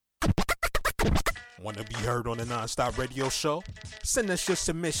Want to be heard on the NonStop radio show? Send us your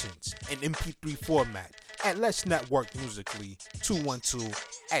submissions in MP3 format at Let's Network Musically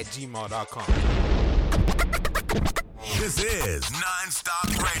 212@gmail.com. This is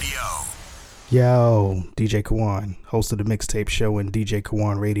NonStop Radio. Yo, DJ Kawan, host of the Mixtape Show and DJ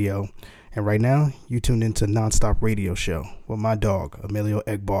Kawan Radio. And right now, you tuned into NonStop Radio Show with my dog, Emilio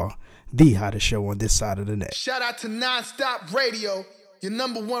Egbar, the hottest show on this side of the net. Shout out to NonStop Radio, your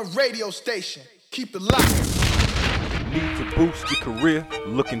number one radio station. Keep it locked. Need to boost your career?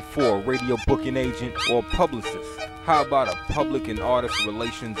 Looking for a radio booking agent or a publicist? How about a public and artist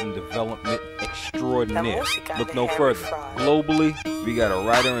relations and development extraordinaire? Look no further. Globally, we got a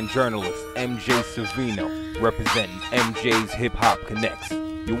writer and journalist, MJ Savino, representing MJ's Hip Hop Connects.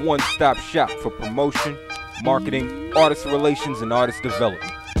 Your one-stop shop for promotion, marketing, artist relations, and artist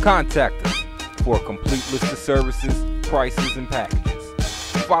development. Contact us for a complete list of services, prices, and packages.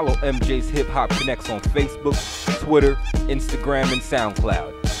 Follow MJ's Hip Hop Connects on Facebook, Twitter, Instagram, and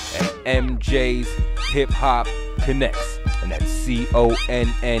SoundCloud at MJ's Hip Hop Connects, and that's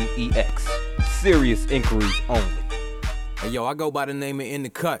CONNEX. Serious inquiries only. Hey yo, I go by the name of In the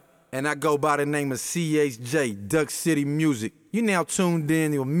Cut, and I go by the name of CHJ, Duck City Music. You now tuned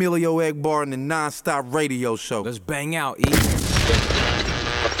in to Emilio Egbar and the NonStop Radio Show. Let's bang out, E.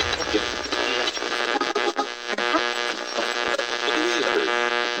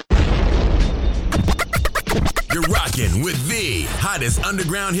 You're rocking with the hottest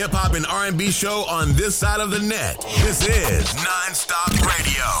underground hip-hop and R&B show on this side of the net. This is NonStop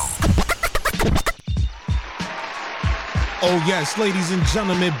Radio. Oh yes, ladies and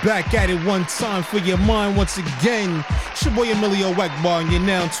gentlemen, back at it one time for your mind once again. It's your boy Emilio Egbar, and you're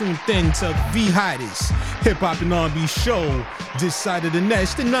now tuned in to the hottest hip-hop and R&B show this side of the net.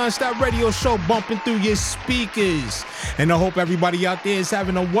 It's the NonStop Radio Show bumping through your speakers. And I hope everybody out there is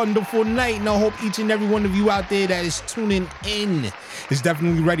having a wonderful night, and I hope each and every one of you out there that is tuning in is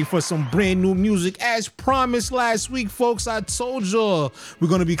definitely ready for some brand new music. As promised last week, folks, I told y'all we're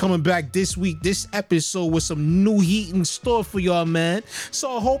going to be coming back this week, this episode, with some new heat in store for y'all, man.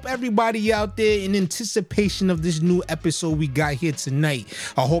 So I hope everybody out there in anticipation of this new episode we got here tonight,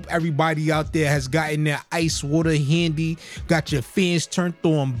 I hope everybody out there has gotten their ice water handy, got your fans turned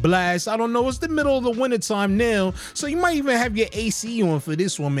on blast. I don't know, it's the middle of the winter time now, so you might even have your AC on for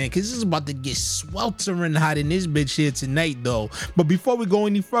this one, man, because it's about to get sweltering hot in this bitch here tonight, though. But before we go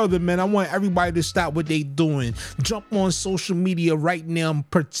any further, man, I want everybody to stop what they doing. Jump on social media right now,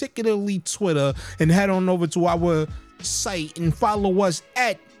 particularly Twitter, and head on over to our site and follow us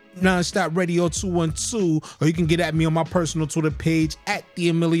at NonStop Radio 212, or you can get at me on my personal Twitter page at the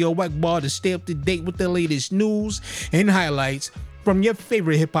Emilio Egbar to stay up to date with the latest news and highlights from your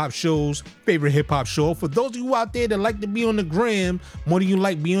favorite hip-hop shows, favorite hip-hop show. For those of you out there that like to be on the gram more than you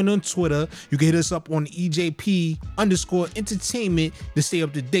like being on Twitter, you can hit us up on EJP_entertainment to stay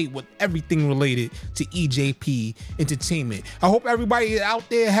up to date with everything related to EJP Entertainment. I hope everybody out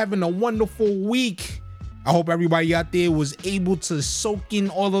there having a wonderful week. I hope everybody out there was able to soak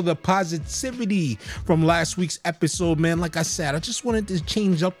in all of the positivity from last week's episode, man. Like I said, I just wanted to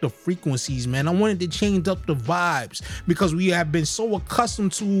change up the frequencies, man. I wanted to change up the vibes because we have been so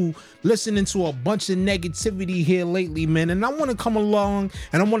accustomed to listening to a bunch of negativity here lately, man. And I want to come along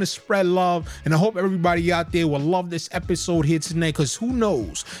and I want to spread love. And I hope everybody out there will love this episode here tonight, because who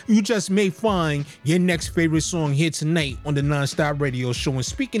knows, you just may find your next favorite song here tonight on the NonStop Radio Show. And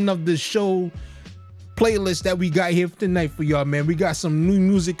speaking of the show playlist that we got here tonight for y'all, man, we got some new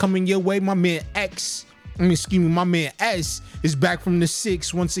music coming your way. My man my man S is back from the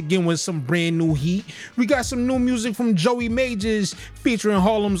 6 once again with some brand new heat. We got some new music from Joey Majors featuring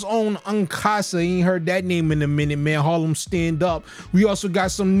Harlem's own Uncasa. Ain't heard that name in a minute, man. Harlem Stand Up. We also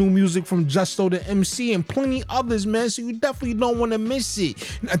got some new music from Justo the MC and plenty others, man, so you definitely don't want to miss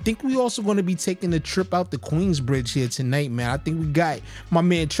it. And I think we also going to be taking a trip out to Queensbridge here tonight, man. I think we got my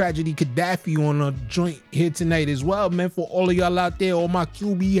man Tragedy Gaddafi on a joint here tonight as well, man. For all of y'all out there, all my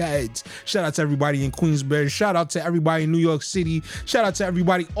QB heads, shout out to everybody in Queensbridge. Shout out to everybody in New York City. Shout out to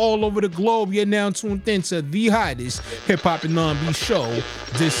everybody all over the globe. You're now tuned in to the hottest hip-hop and R&B show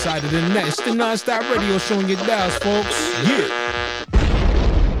this side of the net. It's the NonStop Radio Show in your dials, folks. Yeah.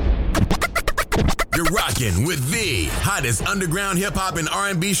 You're rocking with the hottest underground hip-hop and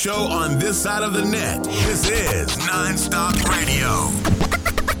R&B show on this side of the net. This is NonStop Radio.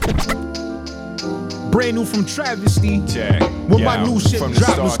 brand new from Travesty. Jack, When my new shit from the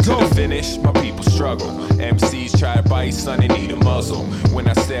drop, start let's go. to the finish, my people struggle. MCs try to bite, son, and need a muzzle. When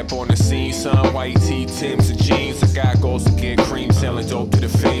I step on the scene, son, white tee, Timbs, and jeans. I got goals to get cream, selling dope to the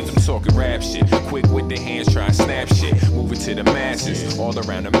fiends. I'm talking rap shit, quick with the hands, try to snap shit. Moving to the masses, all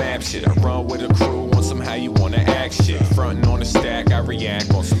around the map shit. I run with a crew on some how you wanna act shit. Frontin' on the stack, I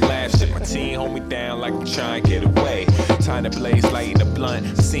react on some laugh shit. My team hold me down like I'm trying to get away. Time to blaze, lighting the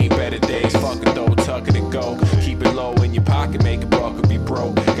blunt. Seen better days, fuck it though, tuck it and go. Keep it low in your pocket, make a buck or be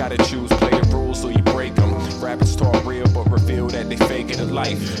broke. Gotta choose, play the rules or you break them. Rappers talk real but reveal that they faking the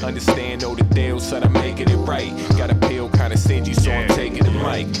life. Understand, know the deal, son, I'm making it right. Got a pill kinda stingy, so I'm taking the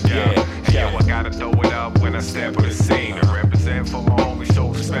mic. Yo, I gotta throw it up when I step on the scene. I represent for my homies, show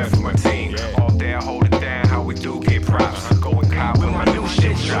respect for my team. All day I hold it down, how we do get props. Going cop when my new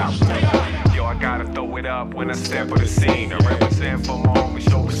shit drops. Yo, I gotta throw it up when I step on the scene. I represent for my homies,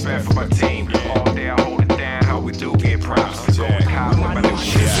 show respect for my team. All day I hold it down, how we do get props. Going cop when my new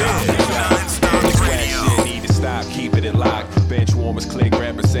shit drops. Shit need to stop, keeping it locked. Bench warmers click,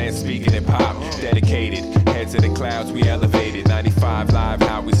 represent, speaking hip hop. Dedicated, heads of the clouds, we elevated. 95 live,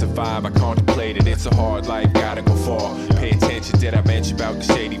 how we survive, I contemplated. It's a hard life, gotta go far. Pay attention, did I mention about the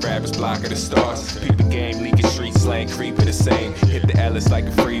shady rappers blocking the stars? Peep the game, leaking street slang, creeping the same. Hit the Ellis like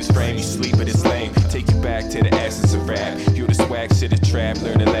a freeze frame, you sleep in this lane. Take you back to the essence of rap. You the swag shit, a trap,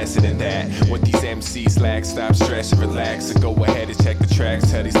 learn a lesson in that. What these MCs lack, stop stress and relax. And go ahead and check the tracks,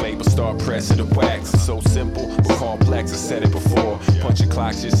 tell these labels start pressing the wax. It's so simple, but complex, I said it before. Punching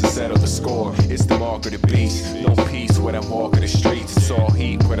clocks just to settle the score. It's the mark of the beast, no peace when I'm walking the streets. It's all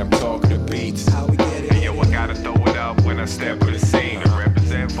heat when I'm talking the beats. How we get it? Hey, yo, I gotta throw it up when I step on the scene. I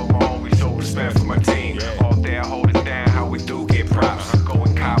represent for my homies, show respect for my team. All day I hold it down, how we do get props.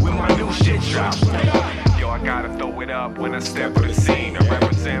 Going cop when my new shit drops. Yo, I gotta throw it up when I step on the scene. I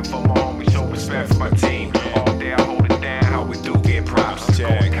represent for my homies, show respect for my team. All day I hold it down, how we do get props.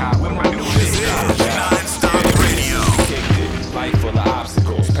 Going cop when my new shit drops. NonStop Radio. Life full of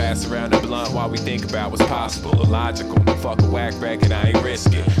obstacles, pass around the blunt while we think about what's possible. Illogical, fuck a whack bracket, I ain't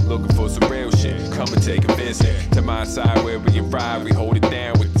risking. Looking for some real shit, come and take a visit. To my side where we arrive, we hold it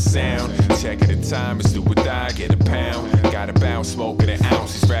down with the sound. Checking the time, it's do or die, get a pound. Gotta bounce, smoking an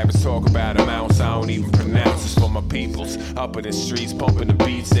ounce. These rappers talk about amounts, I don't even pronounce. It's for my peoples, up in the streets, pumping the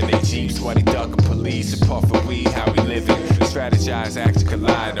beats in their jeeps. While they ducking police and puffing weed, how we living. Strategize, act to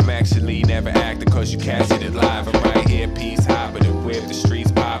collide. I'm actually never acting cause you catching it live. I'm right here, peace, hopping and whip. The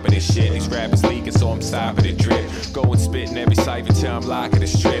streets popping and shit. These rappers leaking, so I'm stopping the drip. Going spitting every cipher till I'm locking the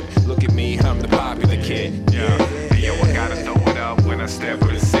strip. Look at me, I'm the popular kid. Yeah, yo, I gotta throw it up when I step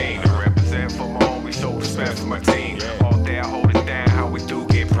on the scene. I represent for my homies, show respect for my team. All day I hold it down, how we do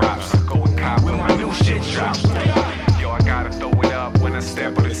get props. Going cop when my new shit drops. Yo, I gotta throw it up when I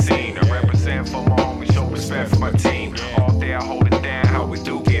step on the scene. I represent for my homies, show respect for my team. All day I hold it down, how we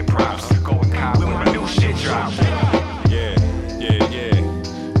do get props. Going cop when my new shit drops. Yeah,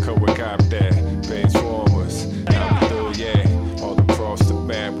 co-work out there, bench warmers. How we do, yeah, all across the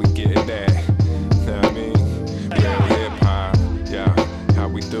map, we getting that. Know what I mean? Real hip hop, yeah, how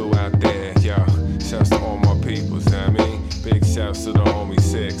we do out there, yeah. Shouts to all my peoples, know what I mean? Big shouts to the homie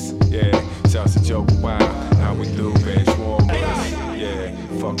 6, yeah. Shouts to Joker Wild, how we do, bench warmers, yeah.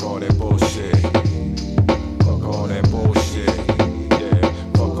 Fuck all that bullshit. Fuck all that bullshit, yeah.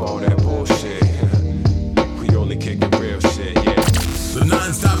 Fuck all that bullshit. We only kicking real shit, yeah. The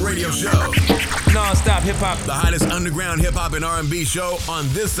NonStop Radio Show. Non-stop hip-hop. The hottest underground hip-hop and R&B show on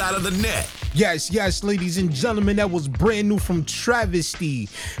this side of the net. Yes, ladies and gentlemen, that was brand new from Travesty,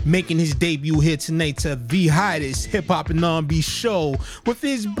 making his debut here tonight to the hottest hip-hop and R&B show with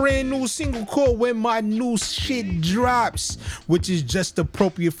his brand new single called When My New Shit Drops, which is just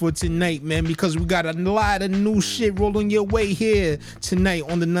appropriate for tonight, man, because we got a lot of new shit rolling your way here tonight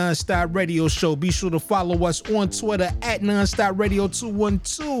on the NonStop Radio Show. Be sure to follow us on Twitter at NonStop Radio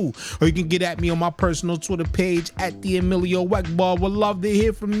 212, or you can get at me on my personal Twitter page at the Emilio Ekbar. Would love to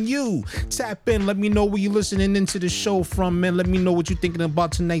hear from you. Tap in, let me know where you're listening into the show from, man. Let me know what you're thinking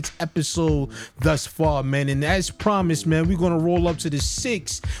about tonight's episode thus far, man. And as promised, man, we're gonna roll up to the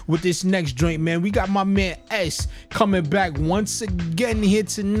 6 with this next joint, man. We got my man S coming back once again here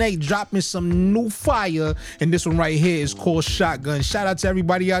tonight, dropping some new fire, and this one right here is called Shotgun. Shout out to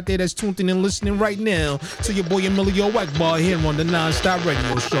everybody out there that's tuned in and listening right now to your boy Emilio Ekbar here on the NonStop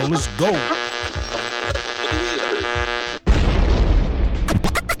Radio Show. Let's go.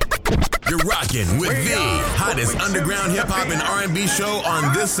 You're rocking with the hottest underground hip-hop and R&B show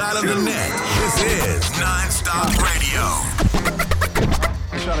on this side of the net. This is NonStop Radio.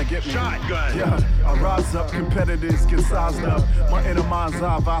 trying to get me. Shotgun. Yeah, I rise up, competitors get sized up. My inner mind's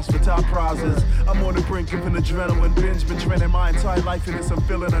eye vows for top prizes. I'm on the brink of an adrenaline binge. Been training my entire life in this, I'm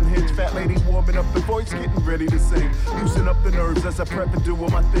feeling unhinged. Fat lady warming up the voice, getting ready to sing. Loosen up the nerves as I prep and do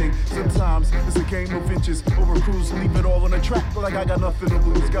my thing. Sometimes it's a game of inches over a cruise. Leave it all on the track like I got nothing to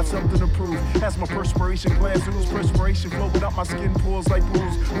lose. Got something to prove. As my perspiration glands ooze, perspiration flowing up my skin pores like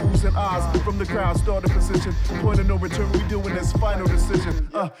pools. Oohs and ahs from the crowd, start a position. Point of no return, we doing this final decision.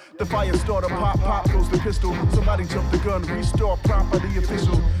 The fire starter, pop, pop goes the pistol. Somebody jump the gun, restart properly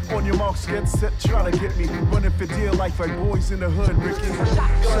official. On your marks, get set, try to get me. Running for dear life like boys in the hood, Ricky.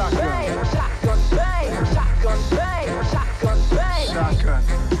 Shotgun bang, shotgun bang, shotgun bang, shotgun bang. Shotgun,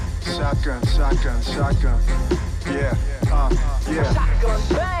 shotgun, shotgun, shotgun. Yeah, yeah. Shotgun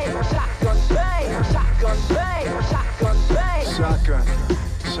bang, shotgun bang, shotgun bang, shotgun bang. Shotgun,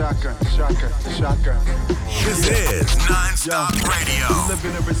 shotgun, shotgun, shotgun. This is NonStop Radio. We live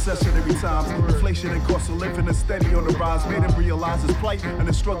in a recessionary times. Inflation and cost of living is steady on the rise. Made him realize his plight and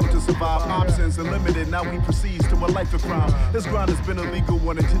his struggle to survive. Options are limited, now he proceeds to a life of crime. His grind has been a legal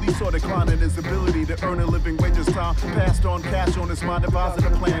one until he saw decline in his ability to earn a living wage as time. Passed on cash on his mind, devising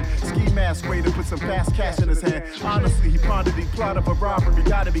a plan. Ski mask way to put some fast cash in his hand. Honestly, he pondered the plot of a robbery.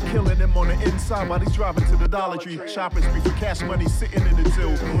 Gotta be killing him on the inside while he's driving to the Dollar Tree. Shopping spree for cash money sitting in the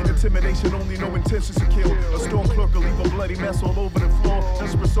till. Intimidation, only no intentions to kill. A store clerk will leave a bloody mess all over the floor.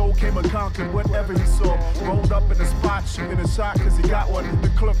 Desperate soul came and conquered whatever he saw. Rolled up in the spot, shooting a shot cause he got one. The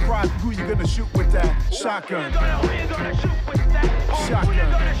clerk cried, who you gonna shoot with that? Shotgun. Shotgun.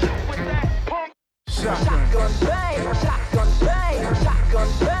 Shotgun bang, shotgun bang, shotgun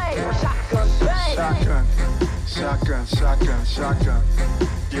bang, shotgun bang. Shotgun, shotgun, shotgun, shotgun.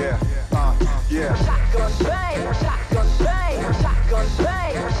 Yeah, yeah. Shotgun bang, shotgun bang, shotgun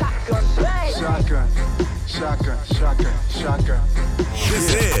bang, shotgun bang. Shotgun, shotgun, shotgun, shotgun.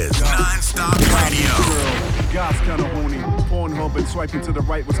 This is NonStop Radio. God's kinda horny. Pornhub and swiping to the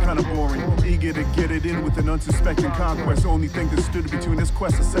right was kinda boring. Eager to get it in with an unsuspecting conquest. Only thing that stood between this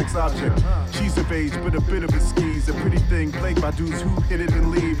quest a sex object. She's of age, but a bit of a skis. A pretty thing plagued by dudes who hit it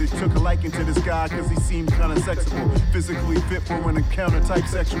and leave. They took a liking to this guy cause he seemed kinda sexable. Physically fit for an encounter type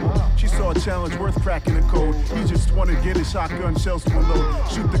sexual. She saw a challenge worth cracking the code. He just wanted to get his shotgun shells to unload.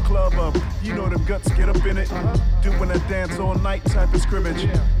 Shoot the club up, you know them guts, get up in it. Doing a dance all night type of scrimmage.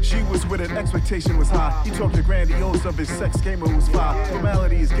 She was with it, expectation was high. He talked to grandiose of his sex game, it was fine.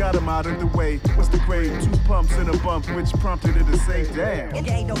 Formalities got him out of the way. What's the grade? 2 pumps and a bump, which prompted her to say, damn.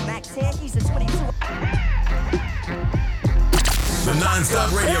 The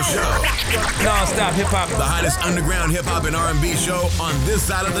NonStop Radio Show. Non-stop hip-hop. The hottest underground hip-hop and R&B show on this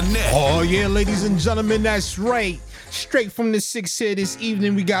side of the net. Oh yeah, ladies and gentlemen, that's right. Straight from the 6 here this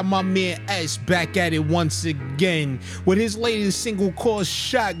evening, we got my man S back at it once again with his latest single called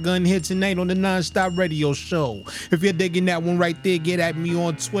Shotgun here tonight on the NonStop Radio Show. If you're digging that one right there, get at me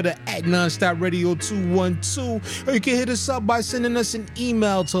on Twitter at NonStop Radio 212, or you can hit us up by sending us an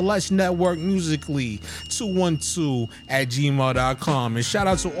email to Let's Network Musically 212@gmail.com. And shout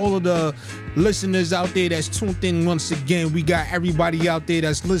out to all of the listeners out there that's tuned in once again. We got everybody out there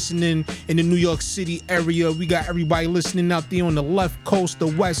that's listening in the New York City area. We got everybody listening out there on the left coast. The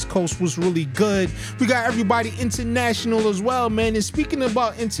west coast was really good. We got everybody international as well, man. And speaking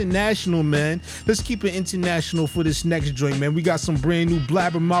about international, man, let's keep it international for this next joint, man. We got some brand new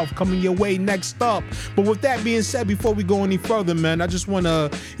Blabbermouth coming your way next up. But with that being said, before we go any further, man, I just want to,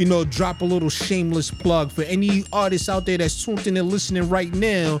 drop a little shameless plug for any artists out there that's tuned in and listening right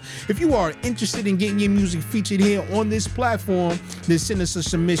now. If you are interested in getting your music featured here on this platform, then send us a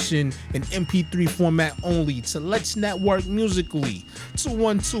submission in MP3 format only to Let's Network Musically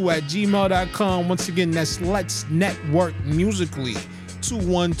 212@gmail.com. Once again, that's Let's Network Musically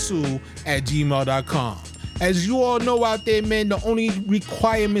 212@gmail.com. As you all know out there, man, the only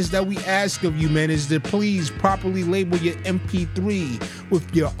requirements that we ask of you, man, is to please properly label your MP3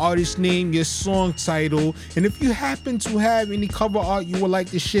 with your artist name, your song title, and if you happen to have any cover art you would like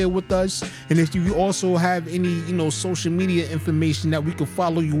to share with us, and if you also have any, social media information that we can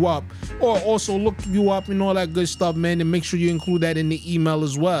follow you up or also look you up and all that good stuff, man, and make sure you include that in the email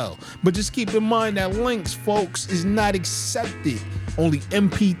as well. But just keep in mind that links, folks, is not accepted. Only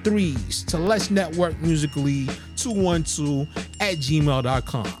MP3s to Let's Network Musically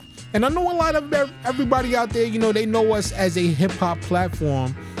 212@gmail.com. And I know a lot of everybody out there, they know us as a hip-hop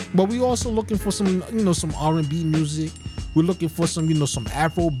platform, but we also looking for some, some R&B music. We're looking for some, some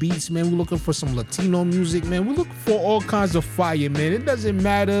Afro beats, man. We're looking for some Latino music, man. We're looking for all kinds of fire, man. It doesn't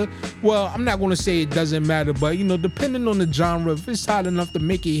matter. Well, I'm not going to say it doesn't matter, but, depending on the genre, if it's hot enough to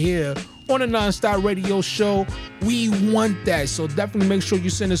make it here on the NonStop Radio Show. We want that. So definitely make sure you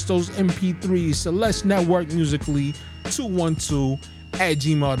send us those MP3s. Celeste Network Musically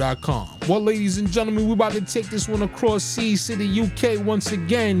 212@gmail.com. Well, ladies and gentlemen, we're about to take this one across seas to the UK once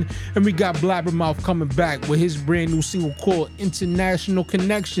again. And we got Blabbermouth coming back with his brand new single called International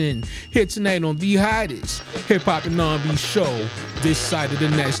Connection. Here tonight on The Hottest Hip Hop and R&B Show, this side of the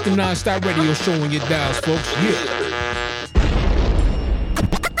net. It's the NonStop Radio Show on your dials, folks. Yeah.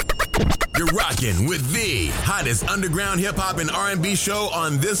 You're rocking with the hottest underground hip hop and R&B show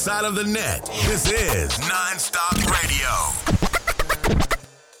on this side of the net. This is NonStop Radio.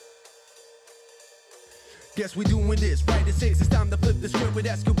 Guess we doing this right at 6. It's time to flip the script with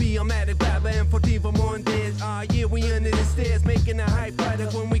SQB. I'm at it, Blabber and Fortiva Mondays. Yeah, we under the stairs, making a hype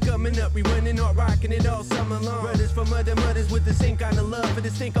product. When we coming up, we running up, rocking it all summer long. Brothers from other mothers with the same kind of love for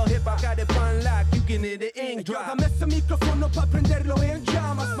this thing called hip hop. Got it fun lock, you can hear the ink drop. Dame ese micrófono pa' prenderlo en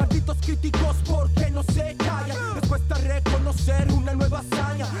llamas. Malditos críticos, porque no se callan. Les cuesta reconocer una nueva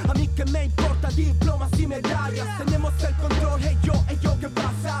hazaña. A mí que me importa diplomas y medallas. Tenemos el control, hey yo, ¿qué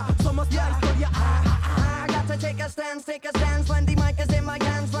pasa? Somos la historia, to take a stance when the mic is in my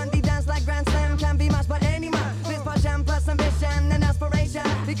hands. When the dance like Grand Slam can be matched by any man. This passion plus ambition and aspiration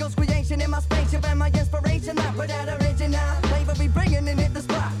equals creation in my spaceship and my inspiration. Not without original flavor, we bringing in it the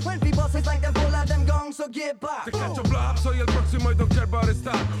spot. When people say like them full of them gongs, so get back. Te cacho blab, soy el próximo y don't care about it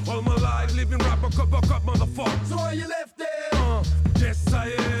stop. All my life living rap, buck up, motherfucker. So are you left there? Yes I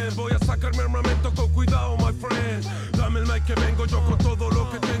am, voy a sacar mi armamento con cuidado, my friend. Dame el mic que vengo yo con todo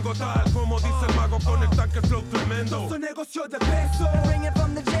lo que tengo, tal como dice el mago con el tanque flow tremendo. Esto negocio de peso. Bring it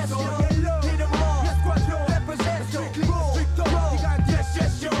from the jet, yo. Hit them all. Represent, strictly roll.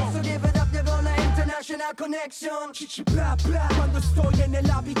 Yes, yo. So give it up, you're gonna international connection. Chichi bla bla. Cuando estoy en el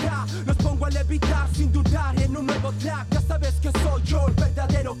hábitat, los pongo a levitar sin dudar en un nuevo track. Ya sabes que soy yo el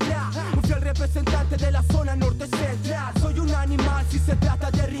verdadero crack. Un fiel representante de la zona norte central. Soy un animal si se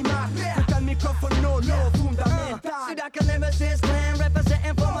trata de rimar. Frente al micrófono, lo fundamental. See that lyricist clan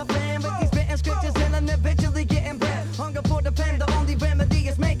representing for my fam. With these spitting scriptures and I'm eventually getting bred. Hunger for the pen, the only remedy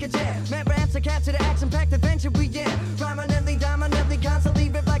is make a jam. Man, raps to capture the action-packed adventure we get. Prominently, dominantly, constantly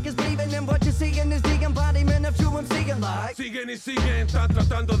rip like it's breathing. And what you're seeing is the embodiment of true MC like. Siguen y siguen, están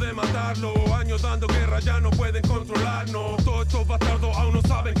tratando de matarlo. Años dando guerra, ya no pueden controlarnos. Todos estos bastardos aún no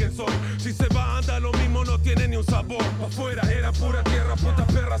saben quién soy. Si se va, anda lo mismo, no tiene ni un sabor. Afuera era pura tierra, puta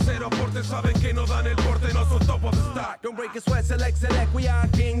perra, cero aporte. Saben que no dan el porte, no son top of the stock. Don't break a sweat, select, we are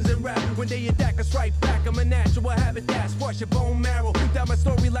kings and rap. When they attack us right back, I'm a natural habitat. Squash your bone marrow, down my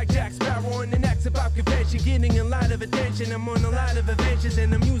story like Jack Sparrow. And the next about convention, getting a lot of attention. I'm on a lot of adventures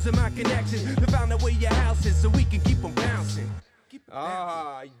and I'm using my connections to find out where your house is so we can keep on bouncing.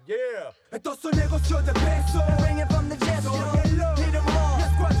 Yeah. Estos son negocios de peso. Bring it from the jet, yo. Hit them all.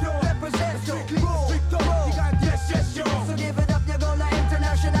 Represent, strictly roll. Yes, yo. So give it up, you're gonna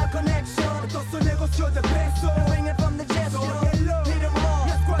international connection. Estos son negocios de peso. Bring it from the jet, yo. Hit them all.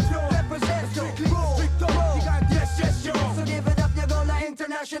 Represent, strictly roll. Yes, yo. So give it up, you're gonna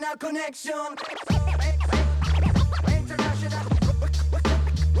international connection. International connection. International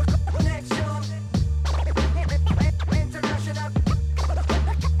connection.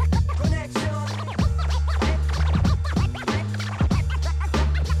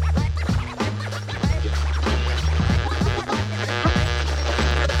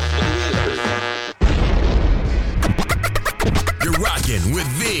 You're rocking with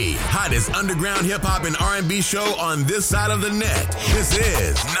the hottest underground hip hop and R&B show on this side of the net. This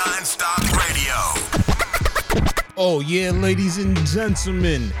is NonStop Radio. Oh yeah, ladies and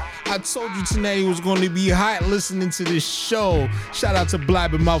gentlemen, I told you tonight it was going to be hot listening to this show. Shout out to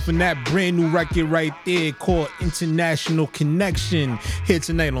Blabbermouth and that brand new record right there called International Connection. Here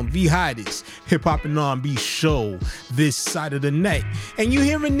tonight on the hottest hip hop and R&B show this side of the net. And you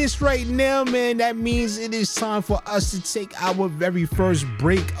hearing this right now, man, that means it is time for us to take our very first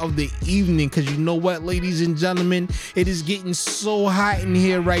break of the evening. Because you know what, ladies and gentlemen, it is getting so hot in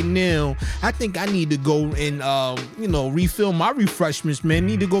here right now. I think I need to go and, refill my refreshments, man.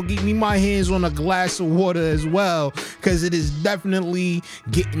 Need to go get me my hands on a glass of water as well, because it is definitely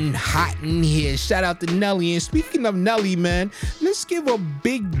getting hot in here. Shout out to Nelly. And speaking of Nelly, man, let's give a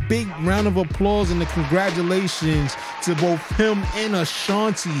big round of applause and a congratulations to both him and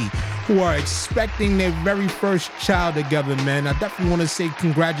Ashanti, who are expecting their very first child together, man. I definitely want to say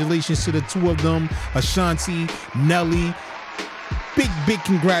congratulations to the two of them, Ashanti, Nelly. Big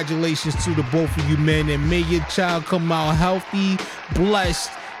congratulations to the both of you, man, and may your child come out healthy,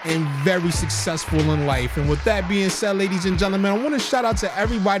 blessed, and very successful in life. And with that being said, ladies and gentlemen, I want to shout out to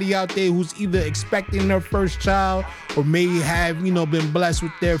everybody out there who's either expecting their first child or may have, been blessed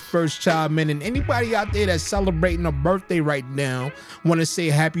with their first child, man. And anybody out there that's celebrating a birthday right now, want to say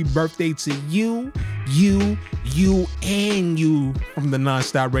happy birthday to you, and you from the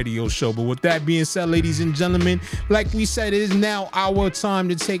NonStop Radio Show. But with that being said, ladies and gentlemen, like we said, it is now our time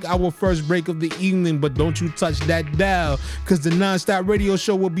to take our first break of the evening. But don't you touch that dial, because the NonStop Radio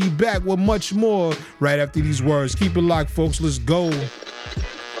Show will be back with much more right after these words. Keep it locked, folks. Let's go.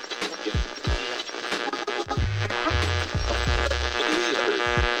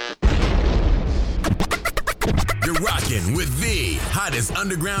 You're rocking with the hottest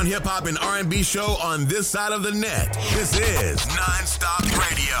underground hip hop and R&B show on this side of the net. This is NonStop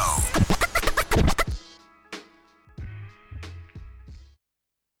Radio.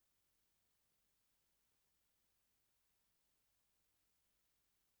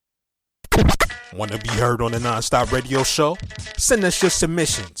 Want to be heard on the NonStop Radio Show? Send us your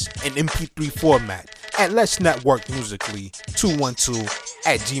submissions in MP3 format at Let's Network Musically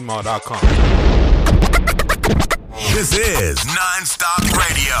 212@gmail.com. This is NonStop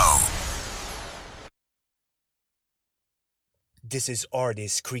Radio. This is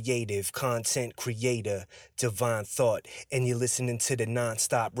artist, creative, content creator, Divine Thought, and you're listening to the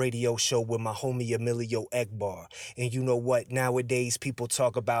NonStop Radio Show with my homie Emilio Egbar. And you know what? Nowadays, people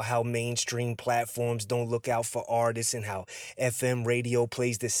talk about how mainstream platforms don't look out for artists and how FM radio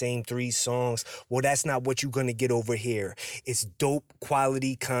plays the same 3 songs. Well, that's not what you're going to get over here. It's dope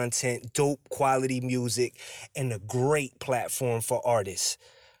quality content, dope quality music, and a great platform for artists.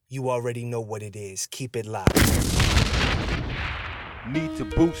 You already know what it is. Keep it locked. Need to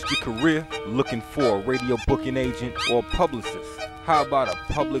boost your career? Looking for a radio booking agent or publicist? How about a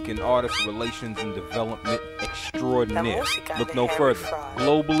public and artist relations and development extraordinaire? Look no further.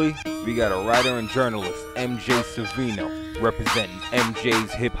 Globally, we got a writer and journalist, MJ Savino, representing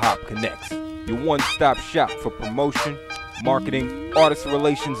MJ's Hip Hop Connects. Your one-stop shop for promotion, marketing, artist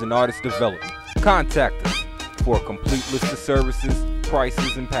relations, and artist development. Contact us for a complete list of services,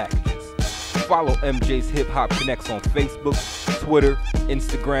 prices, and packages. Follow MJ's Hip Hop Connects on Facebook, Twitter,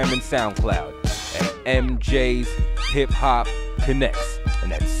 Instagram, and SoundCloud at MJ's Hip Hop Connects,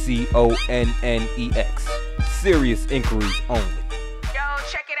 and that's CONNEX. Serious inquiries only. Yo,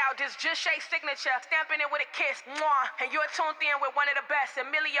 check it out. This Just Shay signature, stamping it with a kiss. Mwah. And you're tuned in with one of the best,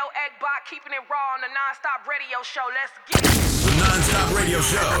 Emilio Egbar, keeping it raw on the NonStop Radio Show. Let's get it. The NonStop Radio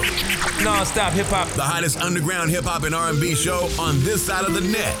Show. NonStop Hip Hop. The hottest underground hip hop and R&B show on this side of the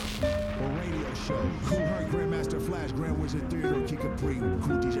net.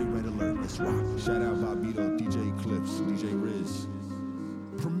 Shout out Bobito, DJ Eclipse, DJ Riz.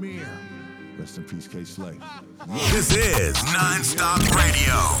 Premier. Rest in peace, K Slay. This is NonStop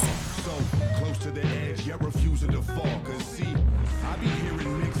Radio. So close to the edge, yet refusing to fall. Cause see, I be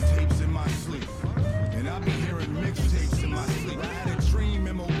hearing mixtapes in my sleep. And I be hearing mixtapes in my sleep. I had a dream,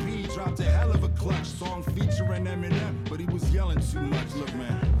 MOP dropped a hell of a clutch song featuring Eminem, but he was yelling too much. Look,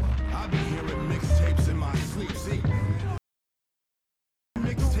 man, I be hearing mixtapes in my sleep. See,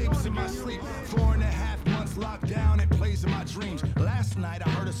 mixtapes in my sleep. 4.5 months locked down, it plays in my dreams. Last night I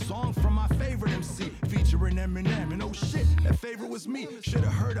heard a song from my favorite MC featuring Eminem, and oh shit, that favorite was me. Should've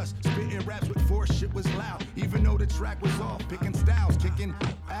heard us spitting raps with force, shit was loud. Even though the track was off, picking styles, kicking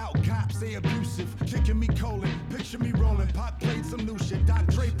out. Cops say abusive, kicking me colon. Picture me rolling, Pop played some new shit.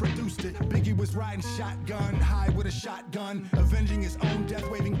 Dr. Dre produced it. Biggie was riding shotgun, high with a shotgun, avenging his own death,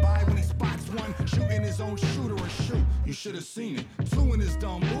 waving by when he spots one, shooting his own shooter and shoot. You should have seen it. 2 in his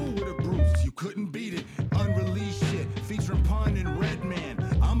dumb, ooh, with a bruise. You couldn't beat it. Unreleased shit, featuring Pun and Redman.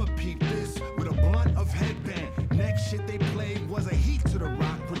 I'ma peep this with a blunt of headband. Next shit they played was a Heat to the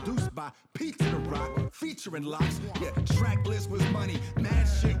Rock, produced by Pete to the Rock, featuring Locks. Yeah, track list was money, mad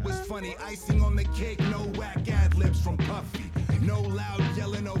shit was funny. Icing on the cake, no whack ad-libs from Puffy. No loud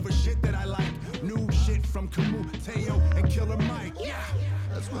yelling over shit that I like. New shit from Camus, Teo, and Killer Mike. Yeah,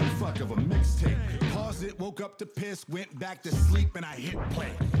 that's one fuck of a mixtape. Pause it, woke up to piss, went back to sleep, and I hit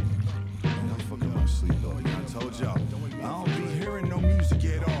play. I'm fucking up sleep, though. I told y'all, I don't be hearing no music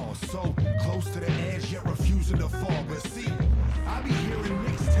at all. So close to the edge, yet refusing to fall. But see, I be hearing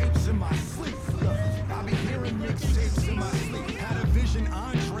mixtapes in my sleep. Look, I be hearing mixtapes in my sleep. Had a vision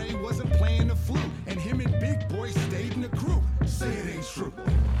Andre wasn't playing the flute, and him and Big Boy stayed in the crew. Say it ain't true.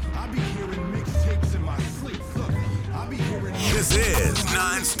 I be hearing mixtapes in my sleep. Look, I be hearing. This is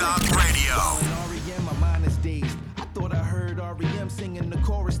NonStop Radio. REM, my mind is dazed. I thought I heard REM singing the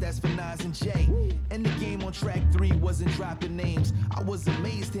chorus that's for Nas and Jay. And the game on on track 3 wasn't dropping names. I was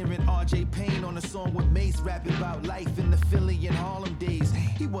amazed hearing RJ Payne on a song with Mace rapping about life in the Philly and Harlem days.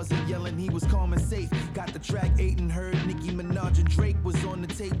 He wasn't yelling, he was calm and safe. Got the track 8 and heard Nicki Minaj and Drake was on the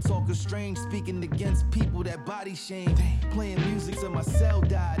tape talking strange, speaking against people that body shame. Playing music till my cell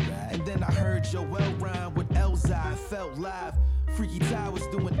died, and then I heard Joel rhyme with Elzai, felt live. Freaky Ty was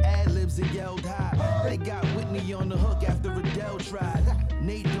doing ad-libs and yelled high. They got Whitney on the hook after Adele tried.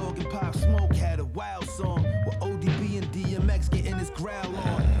 Nate Dogg and Pop Smoke had a wild song with ODB and DMX getting his growl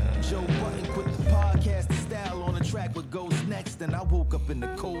on. Joe Budden quit the podcast style on a track what goes next, and I woke up in the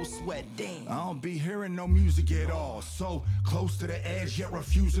cold sweat. Damn. I don't be hearing no music at all. So close to the edge yet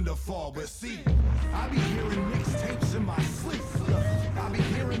refusing to fall. But see, I be hearing mixtapes in my sleep. I be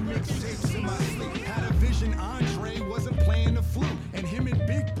hearing mixtapes in my sleep. Had a vision Andre wasn't playing the flute, and him and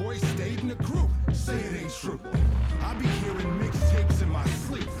Big Boy stayed in the group. Say it ain't true. I be hearing mixtapes in my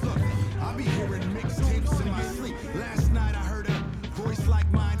sleep. Look, I be hearing mixtapes in my sleep. Last night I heard a voice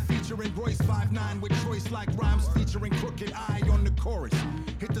like mine featuring Royce 5'9" with choice like rhymes featuring Crooked Eye on the chorus.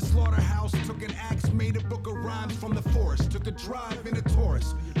 Hit the slaughterhouse, took an axe, made a book of rhymes from the forest. Took a drive in a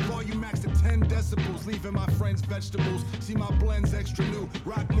Taurus. Volume max at 10 decibels, leaving my friends vegetables. See my blends extra new.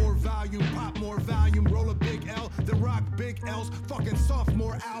 Rock more volume, pop more volume, roll a big L, then rock big L's. Fucking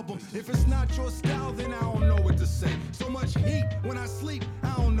sophomore album. If it's not your style, then I don't know what to say. So much heat when I sleep,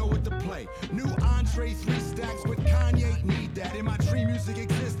 I don't know what to play. New Andre 3 stacks with Kanye, need that. In my dream music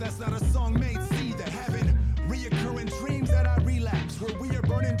exists, that's not a song made, see that. Having reoccurring dreams that I relapse, where we are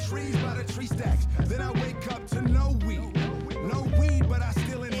burning trees by the tree stacks. Then I wake up to no weed, but I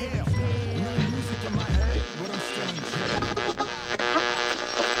still inhale. No music in my head, but I'm still in jail.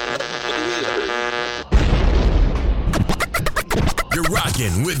 You're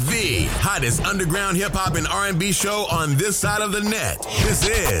rocking with the hottest underground hip hop and R&B show on this side of the net. This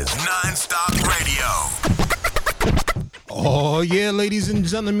is NonStop Radio. Oh yeah, ladies and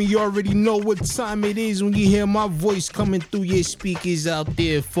gentlemen, you already know what time it is when you hear my voice coming through your speakers out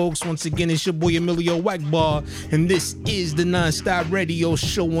there, folks. Once again, it's your boy Emilio Egbar, and this is the NonStop Radio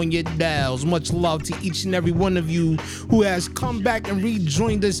Show on your dials. Much love to each and every one of you who has come back and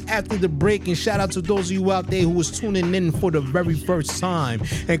rejoined us after the break, and shout out to those of you out there who was tuning in for the very first time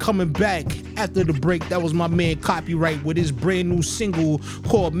and coming back after the break. That was my man Copyright with his brand new single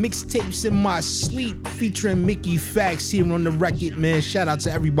called Mixtapes in My Sleep, featuring Mickey Fax here on the record, man. Shout out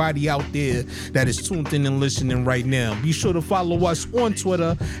to everybody out there that is tuned in and listening right now. Be sure to follow us on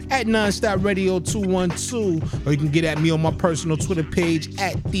Twitter at NonStop Radio 212, or you can get at me on my personal Twitter page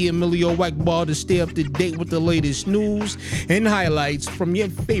at the Emilio Egbar to stay up to date with the latest news and highlights from your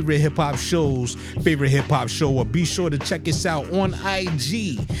favorite hip hop shows. Or be sure to check us out on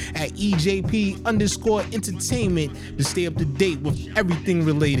IG at EJP_entertainment to stay up to date with everything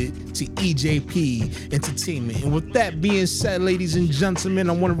related to EJP Entertainment. And with that being said, ladies and gentlemen,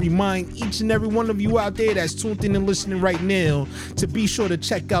 I want to remind each and every one of you out there that's tuned in and listening right now to be sure to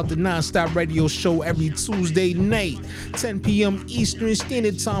check out the NonStop Radio Show every Tuesday night, 10 p.m. Eastern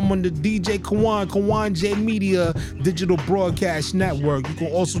Standard Time on the DJ Kawan J Media Digital Broadcast Network. You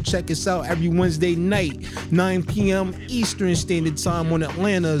can also check us out every Wednesday night, 9 p.m. Eastern Standard Time on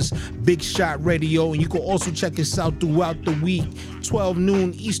Atlanta's Big Shot Radio. And you can also check us out throughout the week, 12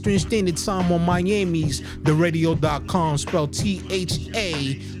 noon Eastern Standard Time on Miami's TheRadio.com, spelled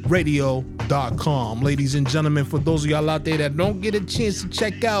THA radio.com. Ladies and gentlemen, for those of y'all out there that don't get a chance to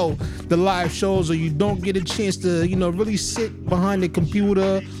check out the live shows, or you don't get a chance to, really sit behind the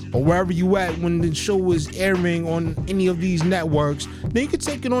computer or wherever you at when the show is airing on any of these networks, then you can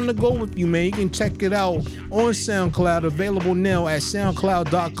take it on the go with you, man. You can check it out on SoundCloud, available now at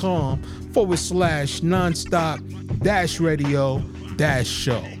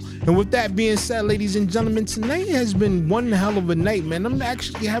soundcloud.com/nonstop-radio-show. And with that being said, ladies and gentlemen, tonight has been one hell of a night, man. I'm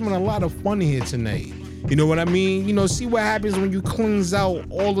actually having a lot of fun here tonight. You know what I mean? See what happens when you cleanse out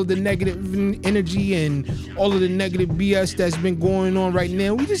all of the negative energy and all of the negative BS that's been going on right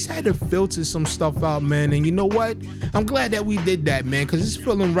now. We just had to filter some stuff out, man. And you know what? I'm glad that we did that, man, because it's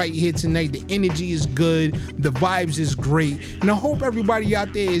feeling right here tonight. The energy is good. The vibes is great. And I hope everybody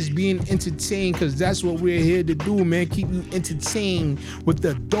out there is being entertained, because that's what we're here to do, man. Keep you entertained with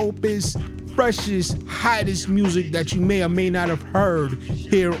the dopest, freshest, hottest music that you may or may not have heard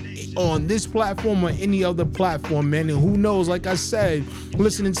here on this platform or any other platform, man. And who knows, like I said,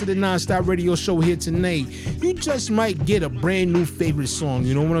 listening to the NonStop Radio Show here tonight, you just might get a brand new favorite song,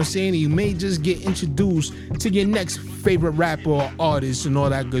 you know what I'm saying? You may just get introduced to your next favorite rapper or artist and all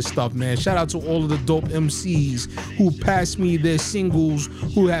that good stuff, man. Shout out to all of the dope MCs who passed me their singles,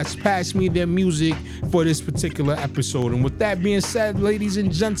 who has passed me their music for this particular episode. And with that being said, ladies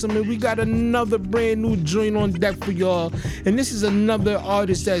and gentlemen, we got another another brand new joint on deck for y'all. And this is another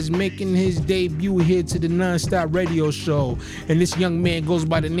artist that's making his debut here to the NonStop Radio Show. And this young man goes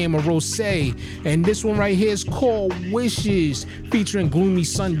by the name of Rose. And this one right here is called Wishes, featuring Gloomy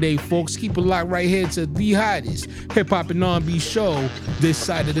Sunday, folks. Keep it locked right here to the hottest hip-hop and R&B show this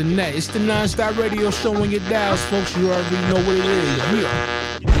side of the net. It's the NonStop Radio Show on your dials, folks. You already know what it is.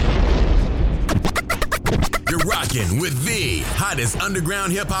 You're rocking with the hottest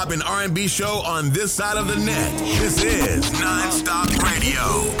underground hip-hop and R&B show on this side of the net. This is NonStop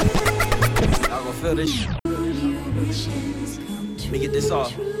Radio. Y'all gonna feel this shit. Let me get this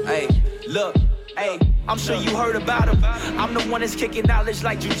off. Hey, look. Hey, I'm sure you heard about him. I'm the one that's kicking knowledge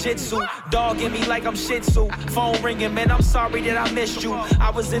like jujitsu. Dogging me like I'm shih tzu. Phone ringing, man, I'm sorry that I missed you. I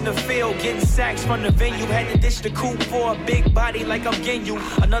was in the field getting sacks from the venue. Had to ditch the coupe for a big body like I'm getting you.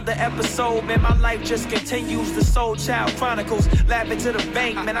 Another episode, man, my life just continues. The Soul Child Chronicles. Laughing to the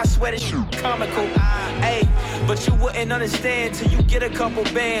bank, man, I swear this shit comical. Hey, but you wouldn't understand till you get a couple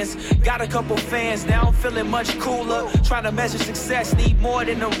bands. Got a couple fans, now I'm feeling much cooler. Trying to measure success, need more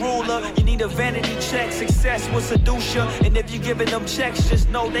than a ruler. You need a vanity check, success will seduce you. And if you giving them checks, just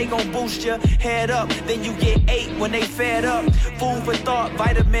know they gon' boost you. Head up, then you get 8 when they fed up. Food for thought,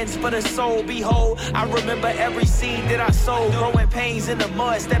 vitamins for the soul. Behold, I remember every seed that I sowed. Growing pains in the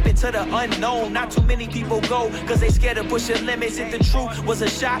mud, step into the unknown. Not too many people go, cause they scared of pushing limits. If the truth was a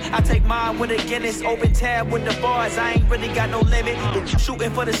shot, I take mine with a Guinness. Open tab with the bars, I ain't really got no limit.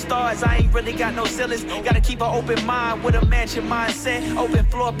 Shooting for the stars, I ain't really got no ceilings. Gotta keep an open mind with a mansion mindset. Open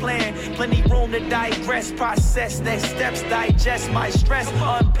floor plan, plenty room to digress, process, next steps, digest my stress,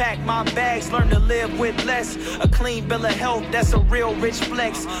 unpack my bags, learn to live with less, a clean bill of health, that's a real rich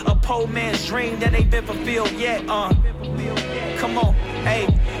flex, a poor man's dream that ain't been fulfilled yet, come on, hey,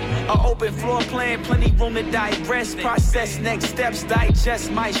 a open floor plan, plenty room to digress, process, next steps, digest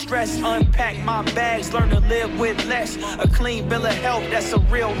my stress, unpack my bags, learn to live with less, a clean bill of health, that's a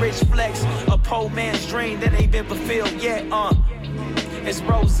real rich flex, a poor man's dream that ain't been fulfilled yet, it's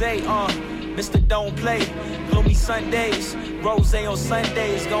Rose, Mr. Don't Play, Gloomy Sundays, Rose on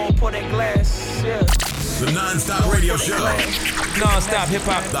Sundays, gon' pour that glass, yeah. The NonStop Radio Show. NonStop Hip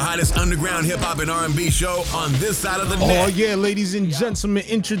Hop. The hottest underground hip hop and R&B show on this side of the net. Oh yeah, ladies and gentlemen,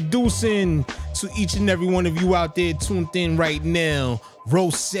 introducing to each and every one of you out there tuned in right now,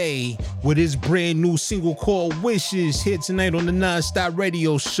 Rose with his brand new single called Wishes here tonight on the NonStop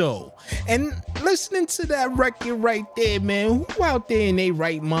Radio Show. And listening to that record right there, man, who out there in their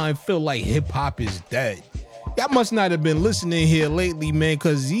right mind feel like hip hop is dead? Y'all must not have been listening here lately, man,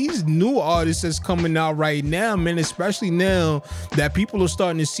 because these new artists that's coming out right now, man, especially now that people are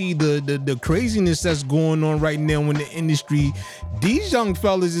starting to see the craziness that's going on right now in the industry. These young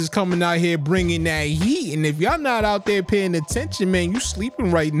fellas is coming out here bringing that heat. And if y'all not out there paying attention, man, you sleeping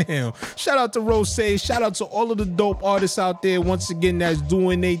right now. Shout out to Rose. Shout out to all of the dope artists out there, once again, that's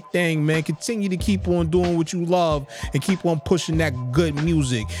doing their thing, man. Continue to keep on doing what you love and keep on pushing that good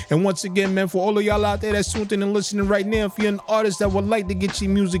music. And once again, man, for all of y'all out there that's tuned in and listening right now, if you're an artist that would like to get your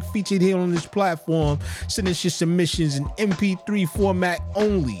music featured here on this platform, send us your submissions in MP3 format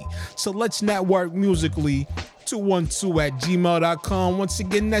only. So let's network musically 212@gmail.com. Once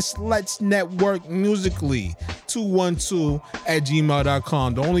again, that's Let's Network Musically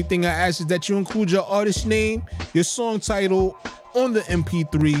 212@gmail.com. The only thing I ask is that you include your artist name, your song title on the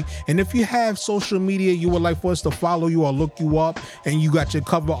MP3, and if you have social media you would like for us to follow you or look you up, and you got your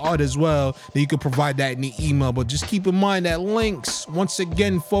cover art as well, then you can provide that in the email. But just keep in mind that links, once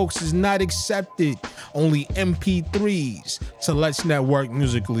again, folks, is not accepted. Only MP3s to Let's Network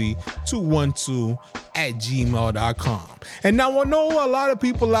Musically 212@gmail.com. And now I know a lot of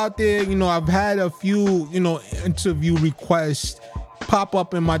people out there, I've had a few, interview requests pop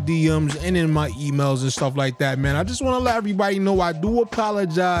up in my DMs and in my emails and stuff like that, man. I just want to let everybody know I do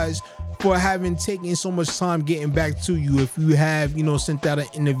apologize for having taken so much time getting back to you. If you have, sent out an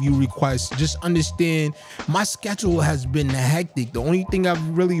interview request, just understand my schedule has been hectic. The only thing I've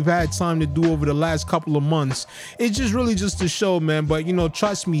really had time to do over the last couple of months is just the show, man. But,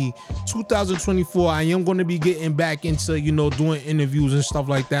 trust me, 2024, I am going to be getting back into, doing interviews and stuff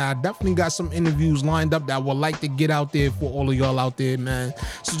like that. I definitely got some interviews lined up that I would like to get out there for all of y'all out there, man.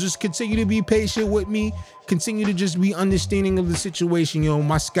 So just continue to be patient with me. Continue to just be understanding of the situation.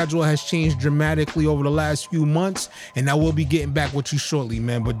 My schedule has changed dramatically over the last few months, and I will be getting back with you shortly,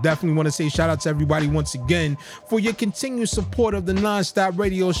 man. But definitely want to say shout out to everybody once again for your continued support of the NonStop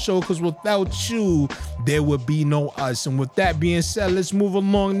Radio Show, because without you, there would be no us. And with that being said, let's move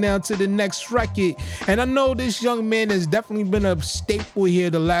along now to the next record. And I know this young man has definitely been a staple here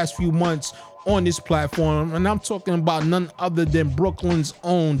the last few months on this platform, and I'm talking about none other than Brooklyn's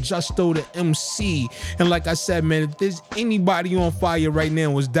own Justo the MC. And like I said, man, if there's anybody on fire right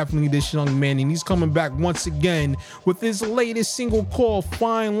now, it's definitely this young man, and he's coming back once again with his latest single called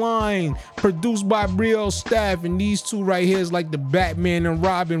Fine Line, produced by Brielle Staff. And these two right here is like the Batman and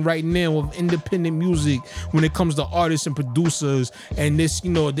Robin right now of independent music when it comes to artists and producers, and this,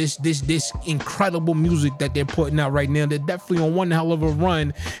 you know, this incredible music that they're putting out right now. They're definitely on one hell of a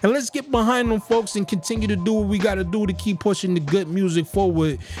run, and let's get behind them, folks, and continue to do what we got to do to keep pushing the good music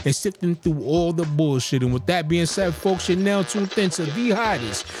forward and sifting through all the bullshit. And with that being said, folks, you're now tuned into the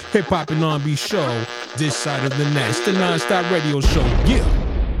hottest hip-hop and R&B show this side of the net. It's the NonStop Radio Show. Yeah.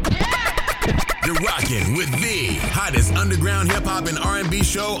 You're rocking with the hottest underground hip-hop and R&B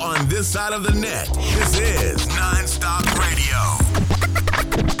show on this side of the net. This is NonStop Radio.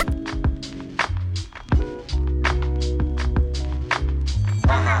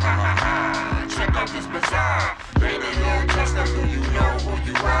 Check out this bizarre. Baby, little Justo, do you know who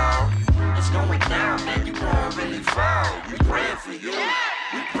you are? It's going down, man. You going really far. We praying for you.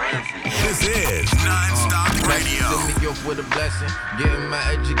 We praying for you. This is NonStop Radio. Send me off with a blessing. Getting my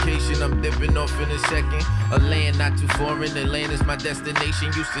education, I'm dipping off in a second. A land not too foreign, the land is my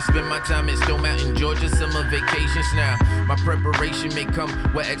destination. Used to spend my time in Stone Mountain, Georgia, summer vacations. Now, my preparation may come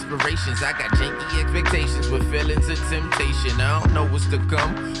with expirations. I got janky expectations with feelings of temptation. I don't know what's to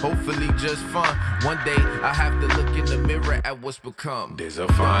come, hopefully just fun. One day, I have to look in the mirror at what's become. There's a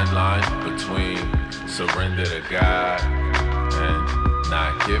fine line between surrender to God and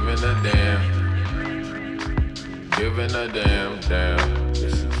not giving a damn. Giving a damn.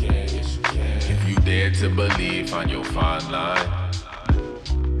 Yes, you can, yes, you can. If you dare to believe on your fine line.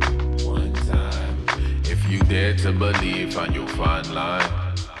 One time. If you dare to believe on your fine line.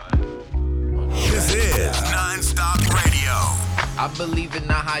 This is NonStop Radio. I believe in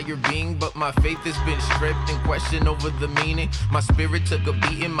a higher being, but my faith has been stripped and questioned over the meaning. My spirit took a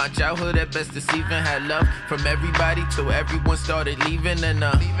beating, my childhood at best deceiving. Had love from everybody till everyone started leaving. And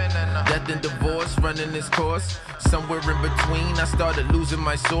death and divorce running its course. Somewhere in between, I started losing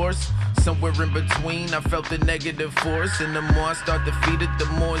my source. Somewhere in between, I felt the negative force. And the more I start to feed it, the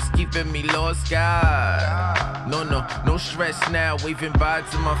more it's keeping me lost. God, no stress now. Waving bye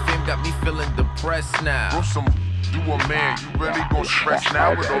to my fam got me feeling depressed now. You a man, you really gon' stress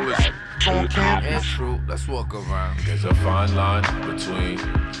now with all this on campus? It's true, let's walk around. There's a fine line between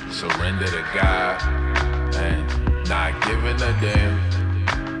surrender to God and not giving a damn.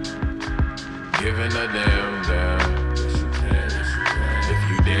 Giving a damn. If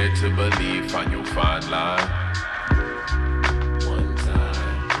you dare to believe on your fine line. One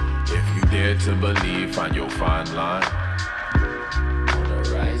time. If you dare to believe on your fine line. On the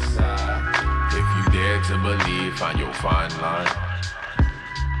right side. If you dare to believe on your fine line.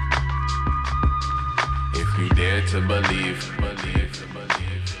 If you dare to believe.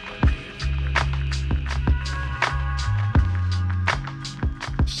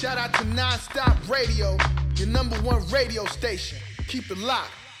 Shout out to NonStop Radio, your number one radio station. Keep it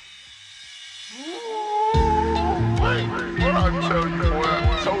locked. Wait, what I tell you, boy?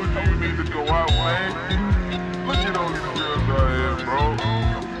 I told you need to go out, man. Look at those girls out here, bro.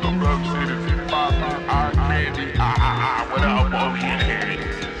 Some love shit if you pop it, candy, whatever.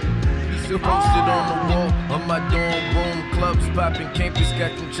 We still posted on the wall, on my dorm room. Clubs popping, campus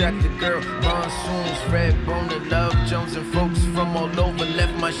got them chocolate girl. Monsoons, red bone and love Jones and folks from all over.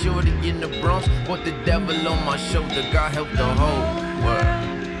 Left my shorty in the Bronx, put the devil on my shoulder. God help the whole world.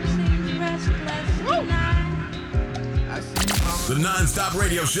 The NonStop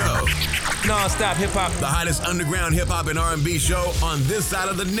Radio Show. NonStop Hip Hop. The hottest underground hip hop and R&B show on this side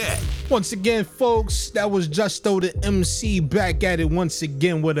of the net. Once again, folks, that was Justo the MC back at it once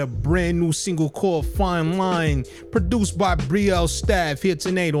again with a brand new single called Fine Line, produced by Brielle Staff, here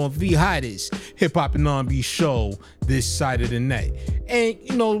tonight on the hottest hip hop and R&B show this side of the net. And,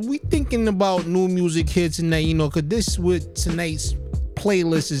 you know, we thinking about new music here tonight, you know, because this with tonight's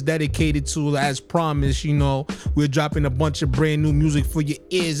playlist is dedicated to, as promised, you know, we're dropping a bunch of brand new music for your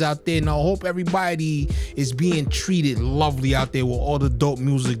ears out there, and I hope everybody is being treated lovely out there with all the dope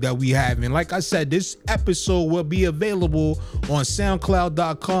music that we have. And like I said, this episode will be available on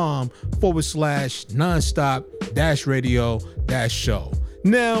soundcloud.com/nonstop-radio-show.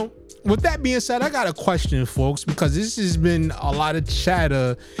 Now, with that being said, I got a question, folks, because this has been a lot of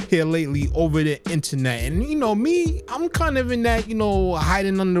chatter here lately over the internet. And, you know, me, I'm kind of in that, you know,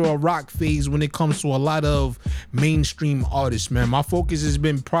 hiding under a rock phase when it comes to a lot of mainstream artists, man. My focus has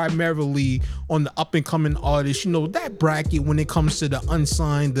been primarily on the up-and-coming artists, you know, that bracket when it comes to the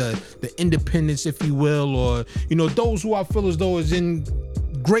unsigned, the independents, if you will, or, you know, those who I feel as though is in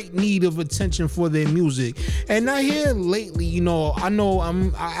great need of attention for their music. And I hear lately,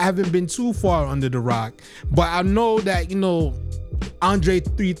 I haven't been too far under the rock, but I know that, Andre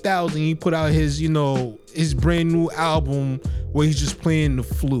 3000, he put out his brand new album where he's just playing the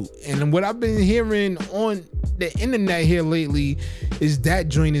flute. And what I've been hearing on the internet here lately is that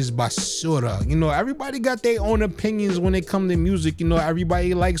joint is basura. Everybody got their own opinions when it comes to music.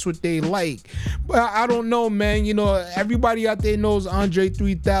 Everybody likes what they like. But I don't know, man. Everybody out there knows Andre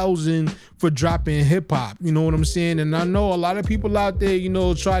 3000 for dropping hip hop. You know what I'm saying? And I know a lot of people out there,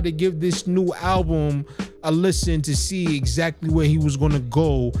 try to give this new album a listen to see exactly where he was going to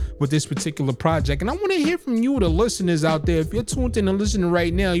go with this particular project. And I want to hear from you, the listeners out there. If you're tuned in and listening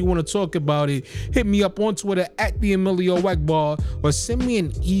right now, you want to talk about it, hit me up on Twitter at the Emilio Egbar, or send me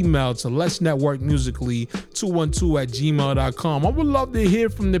an email to Let's Network Musically 212@gmail.com. I would love to hear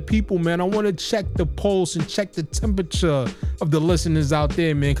from the people, man. I want to check the pulse and check the temperature of the listeners out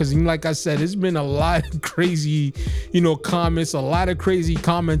there, man, because like I said, there's been a lot of crazy, comments, a lot of crazy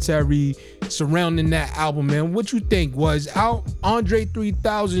commentary surrounding that album, man. What you think? Was Andre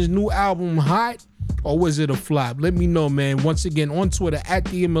 3000's new album hot, or was it a flop? Let me know, man. Once again, on Twitter at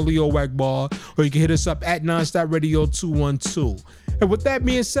the Emilio Egbar, or you can hit us up at NonStop Radio 212. And with that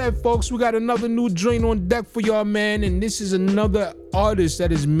being said, folks, we got another new joint on deck for y'all, man. And this is another artist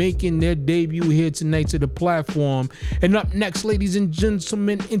that is making their debut here tonight to the platform. And up next, ladies and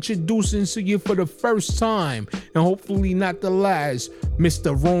gentlemen, introducing to you for the first time, and hopefully not the last,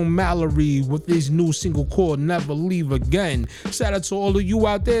 Mr. Rome Mallory with his new single called Never Leave Again. Shout out to all of you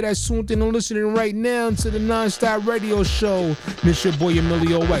out there that's tuned in and listening right now to the NonStop Radio Show. This your boy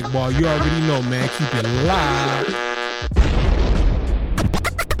Emilio Egbar. You already know, man. Keep it live.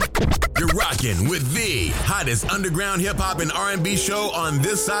 You're rocking with the hottest underground hip hop and R&B show on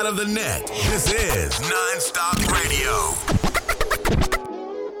this side of the net. This is NonStop Radio.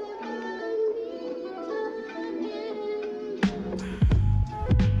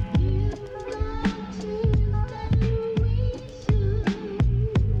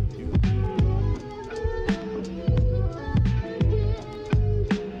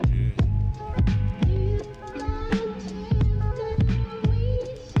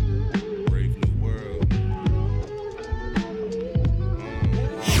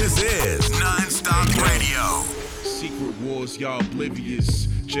 Y'all oblivious,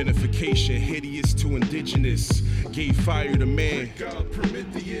 gentrification hideous to indigenous, gave fire to man. God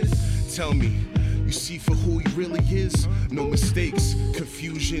Prometheus. Tell me, you see for who he really is? No mistakes,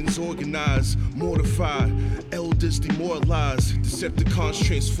 confusions organized, mortified, elders demoralized, Decepticons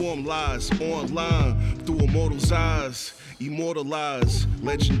transform lies online through a mortal's eyes. Immortalized,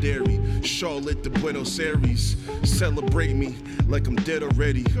 legendary, Charlotte de Buenos Aires. Celebrate me like I'm dead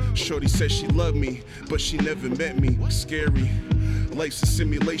already. Shorty said she loved me, but she never met me. Scary, life's a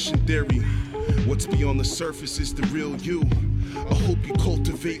simulation theory. What's beyond the surface is the real you. I hope you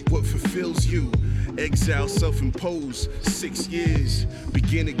cultivate what fulfills you. Exile self-imposed, 6 years.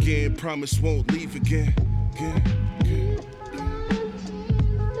 Begin again, promise won't leave again.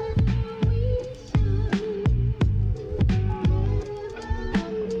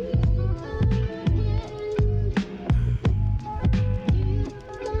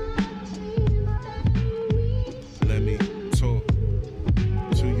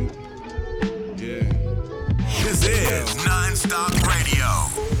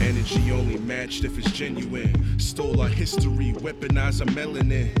 If it's genuine, stole our history, weaponize our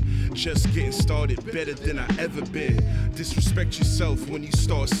melanin. Just getting started, better than I ever been. Disrespect yourself when you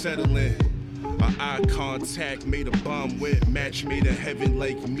start settling. Our eye contact made a bomb wet, match made in heaven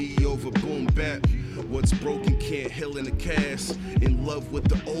like me over boom bap. What's broken can't heal in the cast. In love with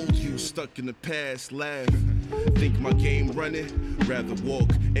the old you, stuck in the past. Laugh, think my game running? Rather walk,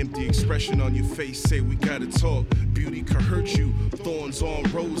 empty expression on your face, say we gotta talk. Beauty could hurt you, thorns on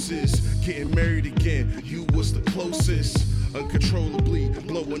roses. Getting married again, you was the closest. Uncontrollably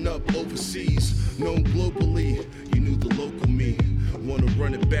blowing up overseas, known globally. You knew the local me. Wanna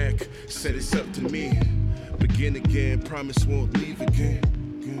run it back, said it's up to me. Begin again, promise won't leave again.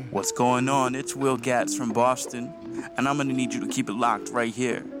 What's going on? It's Will Gatz from Boston, and I'm gonna need you to keep it locked right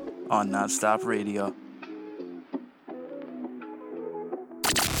here on NonStop Radio.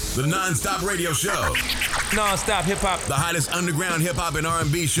 The NonStop Radio Show. Non-stop hip-hop. The hottest underground hip-hop and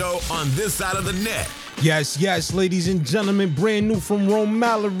R&B show on this side of the net. Yes, ladies and gentlemen, brand new from Rome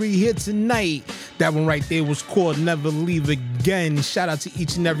Mallory here tonight. That one right there was called Never Leave Again. Shout out to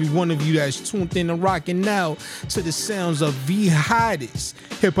each and every one of you that's tuned in and rocking now to the sounds of the hottest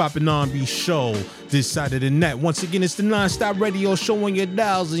hip-hop and R&B show this side of the net. Once again, it's the NonStop Radio Show on your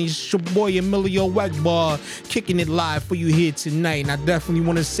dials, and it's your boy Emilio Egbar kicking it live for you here tonight. And I definitely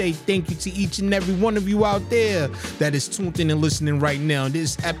want to say thank you to each and every one of you out there that is tuned in and listening right now.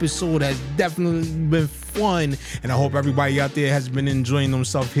 This episode has definitely been fun, and I hope everybody out there has been enjoying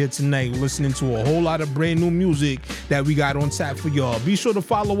themselves here tonight, listening to a whole lot of brand new music that we got on tap for y'all. Be sure to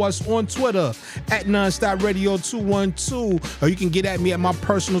follow us on Twitter at NonStop Radio 212, or you can get at me at my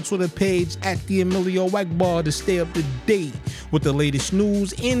personal Twitter page at the Emilio Egbar to stay up to date with the latest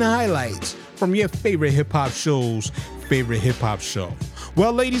news and highlights from your favorite hip-hop show's favorite hip-hop show.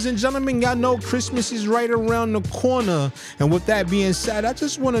 Well, ladies and gentlemen, y'all know Christmas is right around the corner. And with that being said, I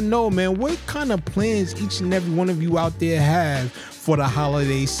just want to know, man, what kind of plans each and every one of you out there have for the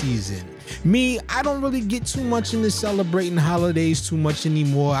holiday season? Me, I don't really get too much into celebrating holidays too much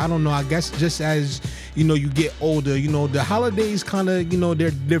anymore. I don't know. I guess just as, you get older, the holidays kind of,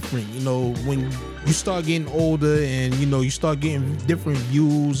 they're different. When you start getting older and, you start getting different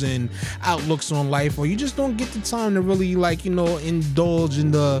views and outlooks on life, or you just don't get the time to really, indulge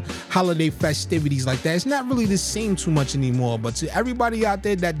in the holiday festivities like that. It's not really the same too much anymore. But to everybody out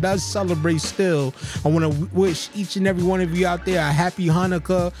there that does celebrate still, I want to wish each and every one of you out there a happy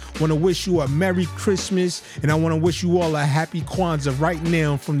Hanukkah. I want to wish you a Merry Christmas, and I want to wish you all a happy Kwanzaa right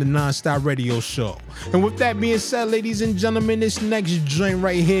now from the NonStop Radio Show. And with that being said, ladies and gentlemen, this next joint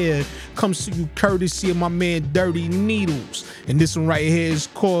right here comes to you courtesy of my man Dirty Needles, and this one right here is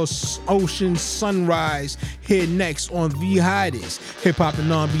called Ocean Sunrise. Here next on the hottest hip hop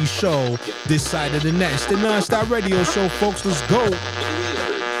and R&B show this side of the net. It's the NonStop Radio Show, folks. Let's go.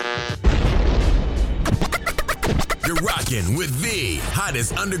 You're rocking with the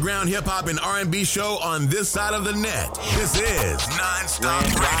hottest underground hip-hop and R&B show on this side of the net. This is NonStop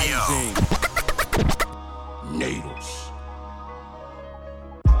Radio. Needles.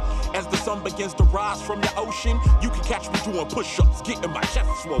 As the sun begins to rise from the ocean, you can catch me doing push-ups, getting my chest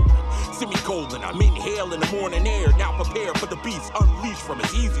swollen. Semi-colon, I'm inhaling the morning air, now prepare for the beast unleashed from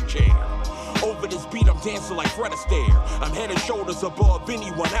his easy chair. Over this beat, I'm dancing like Fred Astaire. I'm head and shoulders above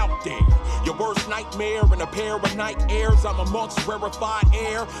anyone out there. Your worst nightmare in a pair of night airs. I'm amongst rarefied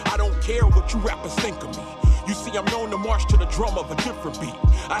air. I don't care what you rappers think of me. You see, I'm known to march to the drum of a different beat.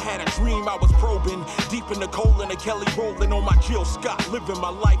 I had a dream I was probing deep in the colon of Kelly rolling on my Jill Scott, living my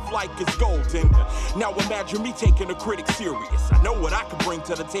life like it's golden. Now imagine me taking a critic serious. I know what I can bring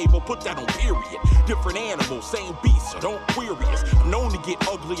to the table, put that on period. Different animals, same beast, so don't query us. I'm known to get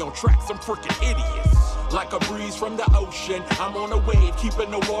ugly on tracks, I'm freaking idiots. Like a breeze from the ocean, I'm on a wave,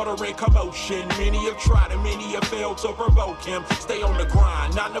 keeping the water in commotion. Many have tried and many have failed to provoke him. Stay on the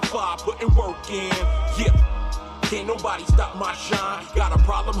grind, 9 to 5, putting work in. Yeah. Can't nobody stop my shine. Got a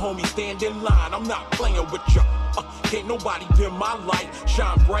problem, homie, stand in line. I'm not playing with ya. Can't nobody dim my light.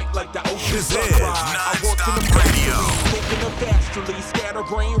 Shine bright like the ocean sunrise. I walk to the factory, thinking of astrophy.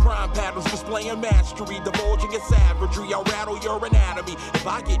 Scatterbrain rhyme patterns, displaying mastery. Divulging its savagery, I'll rattle your anatomy. If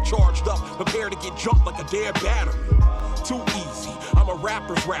I get charged up, prepare to get jumped like a dead battery. Too easy, I'm a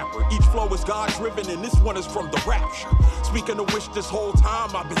rapper's rapper. Each flow is God-driven and this one is from the rapture. Speaking of which, this whole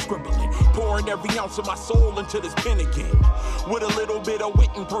time I've been scribbling, pouring every ounce of my soul into this pen again. With a little bit of wit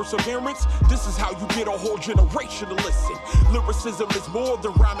and perseverance, this is how you get a whole generation to listen. Lyricism is more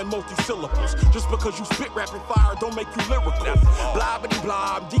than rhyming multi-syllables. Just because you spit rapid fire don't make you lyrical. Blah, blah,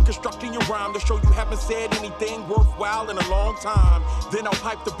 blah, I'm deconstructing your rhyme to show you haven't said anything worthwhile in a long time. Then I'll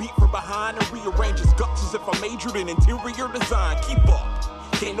pipe the beat from behind and rearrange its guts as if I majored in interior design. Keep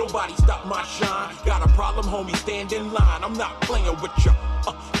up. Can't nobody stop my shine. Got a problem, homie, stand in line. I'm not playing with ya.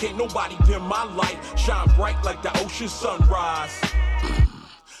 Can't nobody dim my light. Shine bright like the ocean sunrise.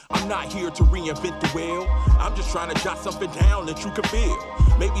 I'm not here to reinvent the wheel. I'm just trying to jot something down that you can feel.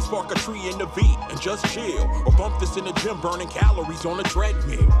 Maybe spark a tree in the beat and just chill. Or bump this in the gym, burning calories on a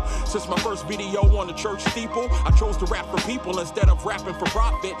treadmill. Since my first video on the church steeple, I chose to rap for people instead of rapping for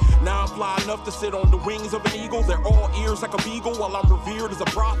profit. Now I'm fly enough to sit on the wings of an eagle. They're all ears like a beagle while I'm revered as a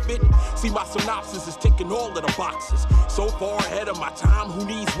prophet. See, my synopsis is ticking all of the boxes. So far ahead of my time, who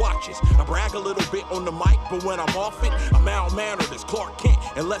needs watches? I brag a little bit on the mic, but when I'm off it, I'm malmannered as Clark Kent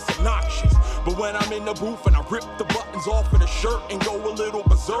and less obnoxious. But when I'm in the booth and I rip the buttons off of the shirt and go a little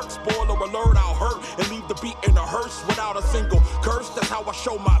berserk, spoiler alert, I'll hurt and leave the beat in a hearse without a single curse. That's how I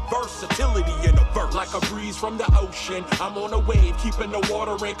show my versatility in a verse. Like a breeze from the ocean, I'm on a wave, keeping the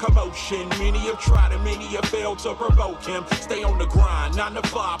water in commotion. Many have tried and many have failed to provoke him. Stay on the grind, 9 to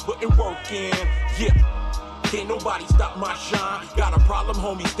 5, putting work in. Yeah. Can't nobody stop my shine. Got a problem,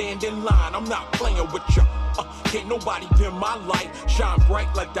 homie, stand in line. I'm not playing with ya. Can't nobody dim my light. Shine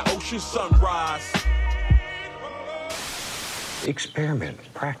bright like the ocean sunrise. Experiment,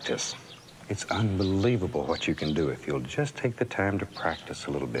 practice. It's unbelievable what you can do if you'll just take the time to practice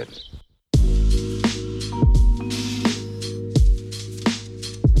a little bit.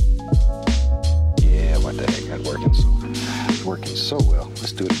 Yeah, what the heck, it's working so well.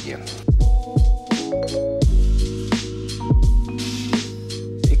 Let's do it again.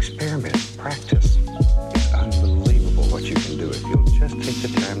 Experiment, practice. It's unbelievable what you can do if you'll just take the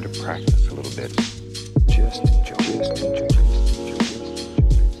time to practice a little bit. Just enjoy.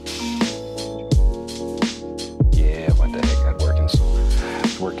 Yeah, what the heck,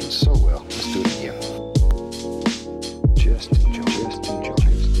 it's working so well. Let's do it again. Just enjoy.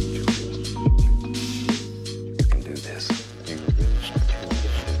 You can do this.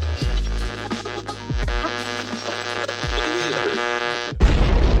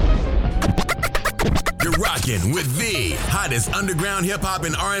 You're rocking with the hottest underground hip hop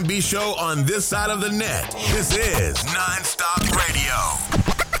and R&B show on this side of the net. This is NonStop Radio.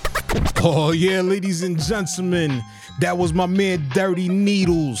 Oh yeah, ladies and gentlemen, that was my man Dirty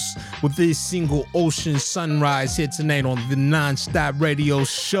Needles with his single Ocean Sunrise here tonight on the NonStop Radio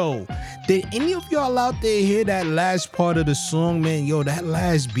show. Did any of y'all out there hear that last part of the song, man? Yo, that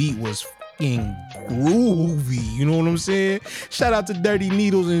last beat was fucking groovy, you know what I'm saying? Shout out to Dirty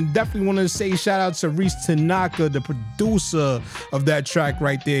Needles, and definitely want to say shout out to Reese Tanaka, the producer of that track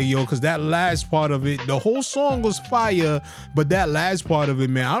right there, yo, because that last part of it, the whole song was fire, but that last part of it,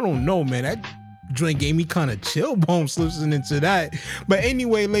 man, I don't know, man, that joint gave me kind of chill bumps listening to that. But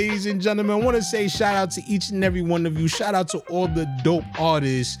anyway, ladies and gentlemen, I want to say shout out to each and every one of you. Shout out to all the dope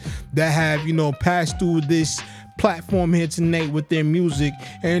artists that have, you know, passed through this platform here tonight with their music.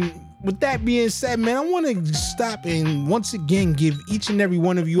 And with that being said, man, I want to stop and once again give each and every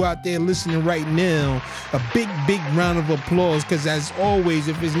one of you out there listening right now a big round of applause, because as always,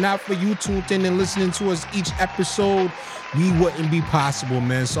 if it's not for you tuned in and listening to us each episode, we wouldn't be possible,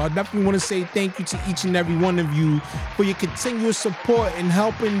 man. So I definitely want to say thank you to each and every one of you for your continuous support and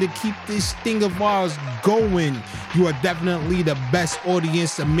helping to keep this thing of ours going. You are definitely the best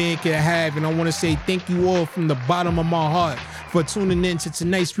audience a man can have, and I want to say thank you all from the bottom of my heart for tuning in to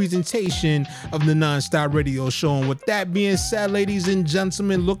tonight's presentation of the NonStop Radio show. And with that being said, ladies and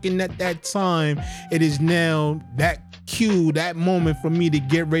gentlemen, looking at that time, it is now that cue, that moment for me to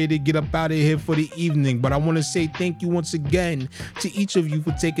get ready to get up out of here for the evening. But I want to say thank you once again to each of you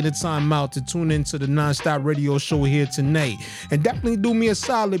for taking the time out to tune into the NonStop Radio show here tonight. And definitely do me a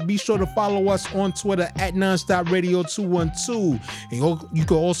solid, be sure to follow us on Twitter at NonStop Radio 212. And you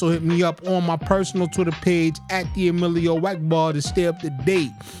can also hit me up on my personal Twitter page at the Emilio Ekbar to stay up to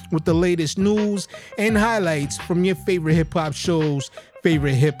date with the latest news and highlights from your favorite hip-hop show.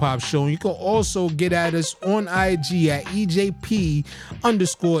 You can also get at us on IG at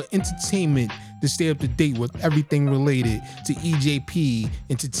EJP_entertainment to stay up to date with everything related to EJP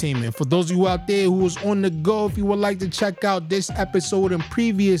Entertainment. For those of you out there who was on the go, if you would like to check out this episode and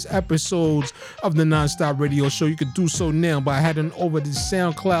previous episodes of the NonStop Radio show, you can do so now by heading over to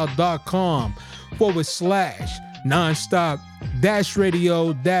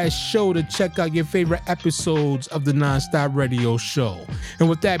SoundCloud.com/nonstop-radio-show to check out your favorite episodes of the NonStop Radio show. And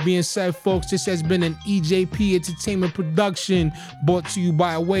with that being said, folks, this has been an EJP Entertainment production brought to you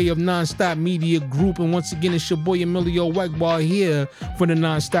by way of NonStop Media Group. And once again, it's your boy Emilio Ekbar here for the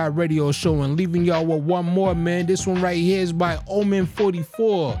NonStop Radio show, and leaving y'all with one more, man. This one right here is by Omen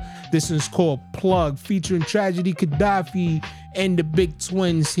 44. This is called Plug, featuring Tragedy Gaddafi and the Big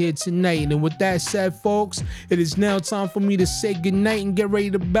Twins here tonight. And with that said, folks, it is now time for me to say goodnight and get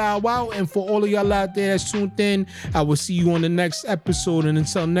ready to bow out. And for all of y'all out there that's tuned in, I will see you on the next episode. And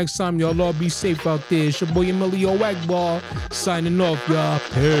until next time, y'all all be safe out there. It's your boy Emilio Ekbar signing off, y'all.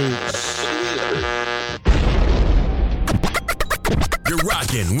 Peace. You're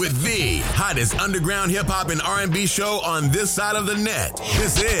rocking with the hottest underground hip-hop and R&B show on this side of the net.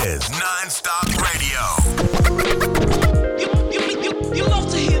 This is NonStop Radio. You love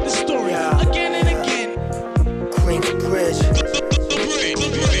to hear the story again and again. Queensbridge,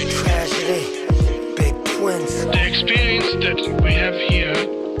 Tragedy, Big Twins. The experience that we have here,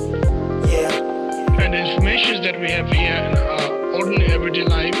 and the information that we have here in our ordinary everyday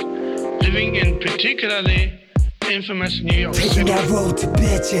life, living in particularly infamous New York City. Taking that road to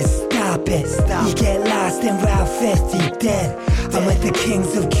bitches, stop it. You get lost in Route 50, dead. I'm with the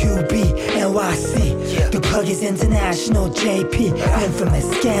kings of QB, NYC. The plug is international, JP. Infamous,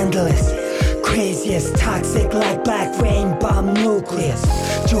 scandalous, craziest, toxic like black rain, bomb nucleus.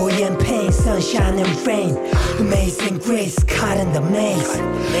 Joy and pain, sunshine and rain. Amazing grace, caught in the maze.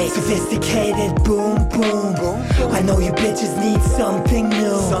 Sophisticated, boom, boom. I know you bitches need something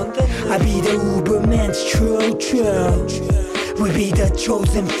new. I be the Uberman's true. We be the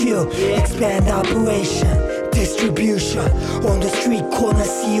chosen few. Expand operation, distribution. On the street corner,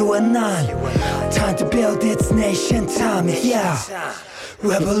 see you at 9. Time to build its nation, time, yeah.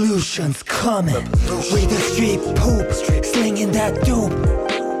 Revolution's coming. We the street poop, slinging that dope,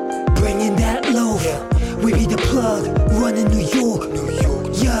 bringing that loaf. We be the plug, running New York,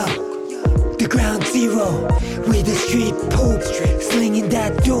 yeah. The ground zero. We the street poop, slinging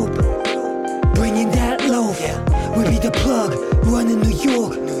that dope, bringing that loaf. We be the plug, running New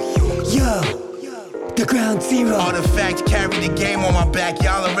York, yeah. The ground zero. Artifacts carry the game on my back,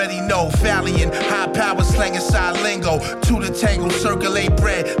 y'all already know. Fallion, high power slanging side lingo. To the tango, circulate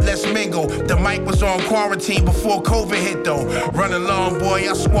bread, let's mingle. The mic was on quarantine before COVID hit though. Run along, boy,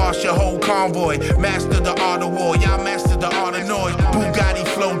 I squash your whole convoy. Master the art of war, y'all master the art of noise. Bugatti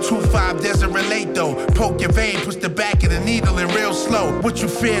flow 2.5 doesn't relate though. Poke your vein, push the back of the needle in real slow. What you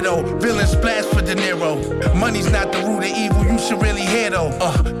fear though? Villain splash for De Niro. Money's not the root of evil, you should really hear though.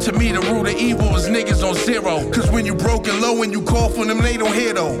 To me the root of evil is niggas on zero. Cause when you broke and low and you call for them, they don't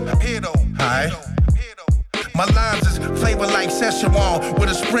hear though. Alright. My lines is flavor like Szechuan with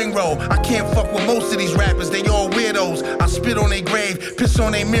a spring roll. I can't fuck with most of these rappers, they all weirdos. I spit on their grave, piss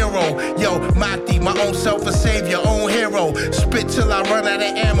on their mirror. Yo, Mati, my own self a savior, own hero. Spit till I run out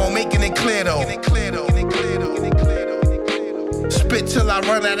of ammo, making it clear though. Spit till I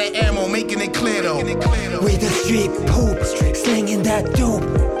run out of ammo, making it clear though. We the street poop, slinging that dope,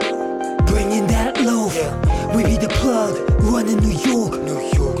 bringing that loaf. We be the plug, running New York,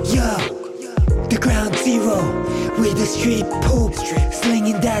 yeah. The ground zero. We the street poop,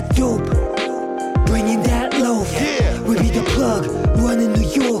 slinging that dope, bringing that loaf. We be the plug, running New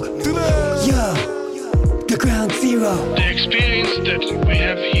York, yeah. The ground zero. The experience that we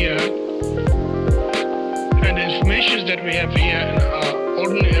have here and the information that we have here in our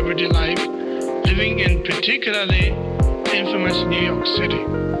ordinary everyday life, living in particularly infamous New York City,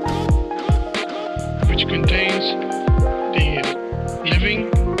 which contains the living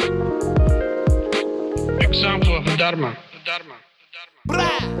example of Dharma.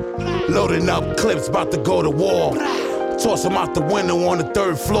 Loading up clips, about to go to war. Toss them out the window on the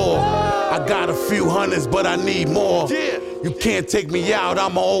 3rd floor. I got a few hundreds, but I need more. You can't take me out,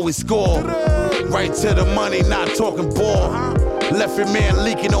 I'ma always score. Right to the money, not talking ball. Left your man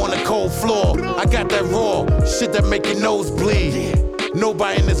leaking on the cold floor. I got that raw shit that make your nose bleed.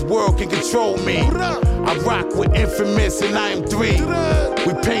 Nobody in this world can control me. I rock with Infamous and I am 3.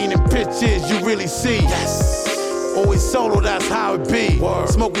 We painting pictures you really see. Always solo, that's how it be.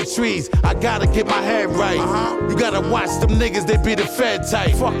 Smoking trees, I gotta get my head right. You gotta watch them niggas, they be the Fed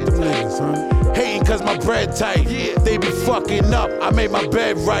type. Fuck them niggas, huh? Hating cause my bread tight. They be fucking up, I made my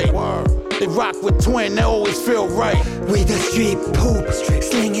bed right. They rock with Twin, they always feel right. We the street poop,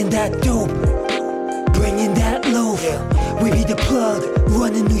 slinging that dope, bringing that loaf. We be the plug,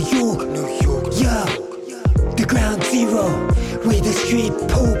 running New York, yeah. The ground zero. We the street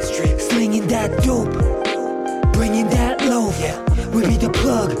poop, slinging that dope, bringing that loaf. We be the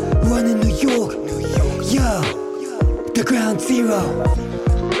plug, running New York, yeah. The ground zero.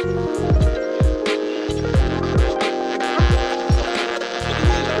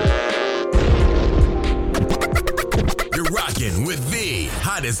 With the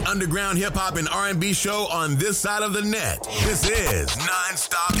hottest underground hip-hop and R&B show on this side of the net. This is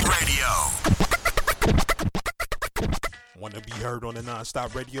NonStop Radio. Want to be heard on the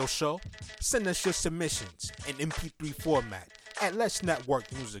NonStop Radio show? Send us your submissions in MP3 format at Let's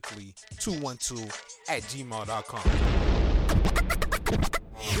Network Musically 212@gmail.com.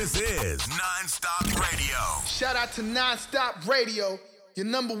 This is NonStop Radio. Shout out to NonStop Radio, your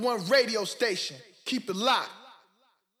 #1 radio station. Keep it locked.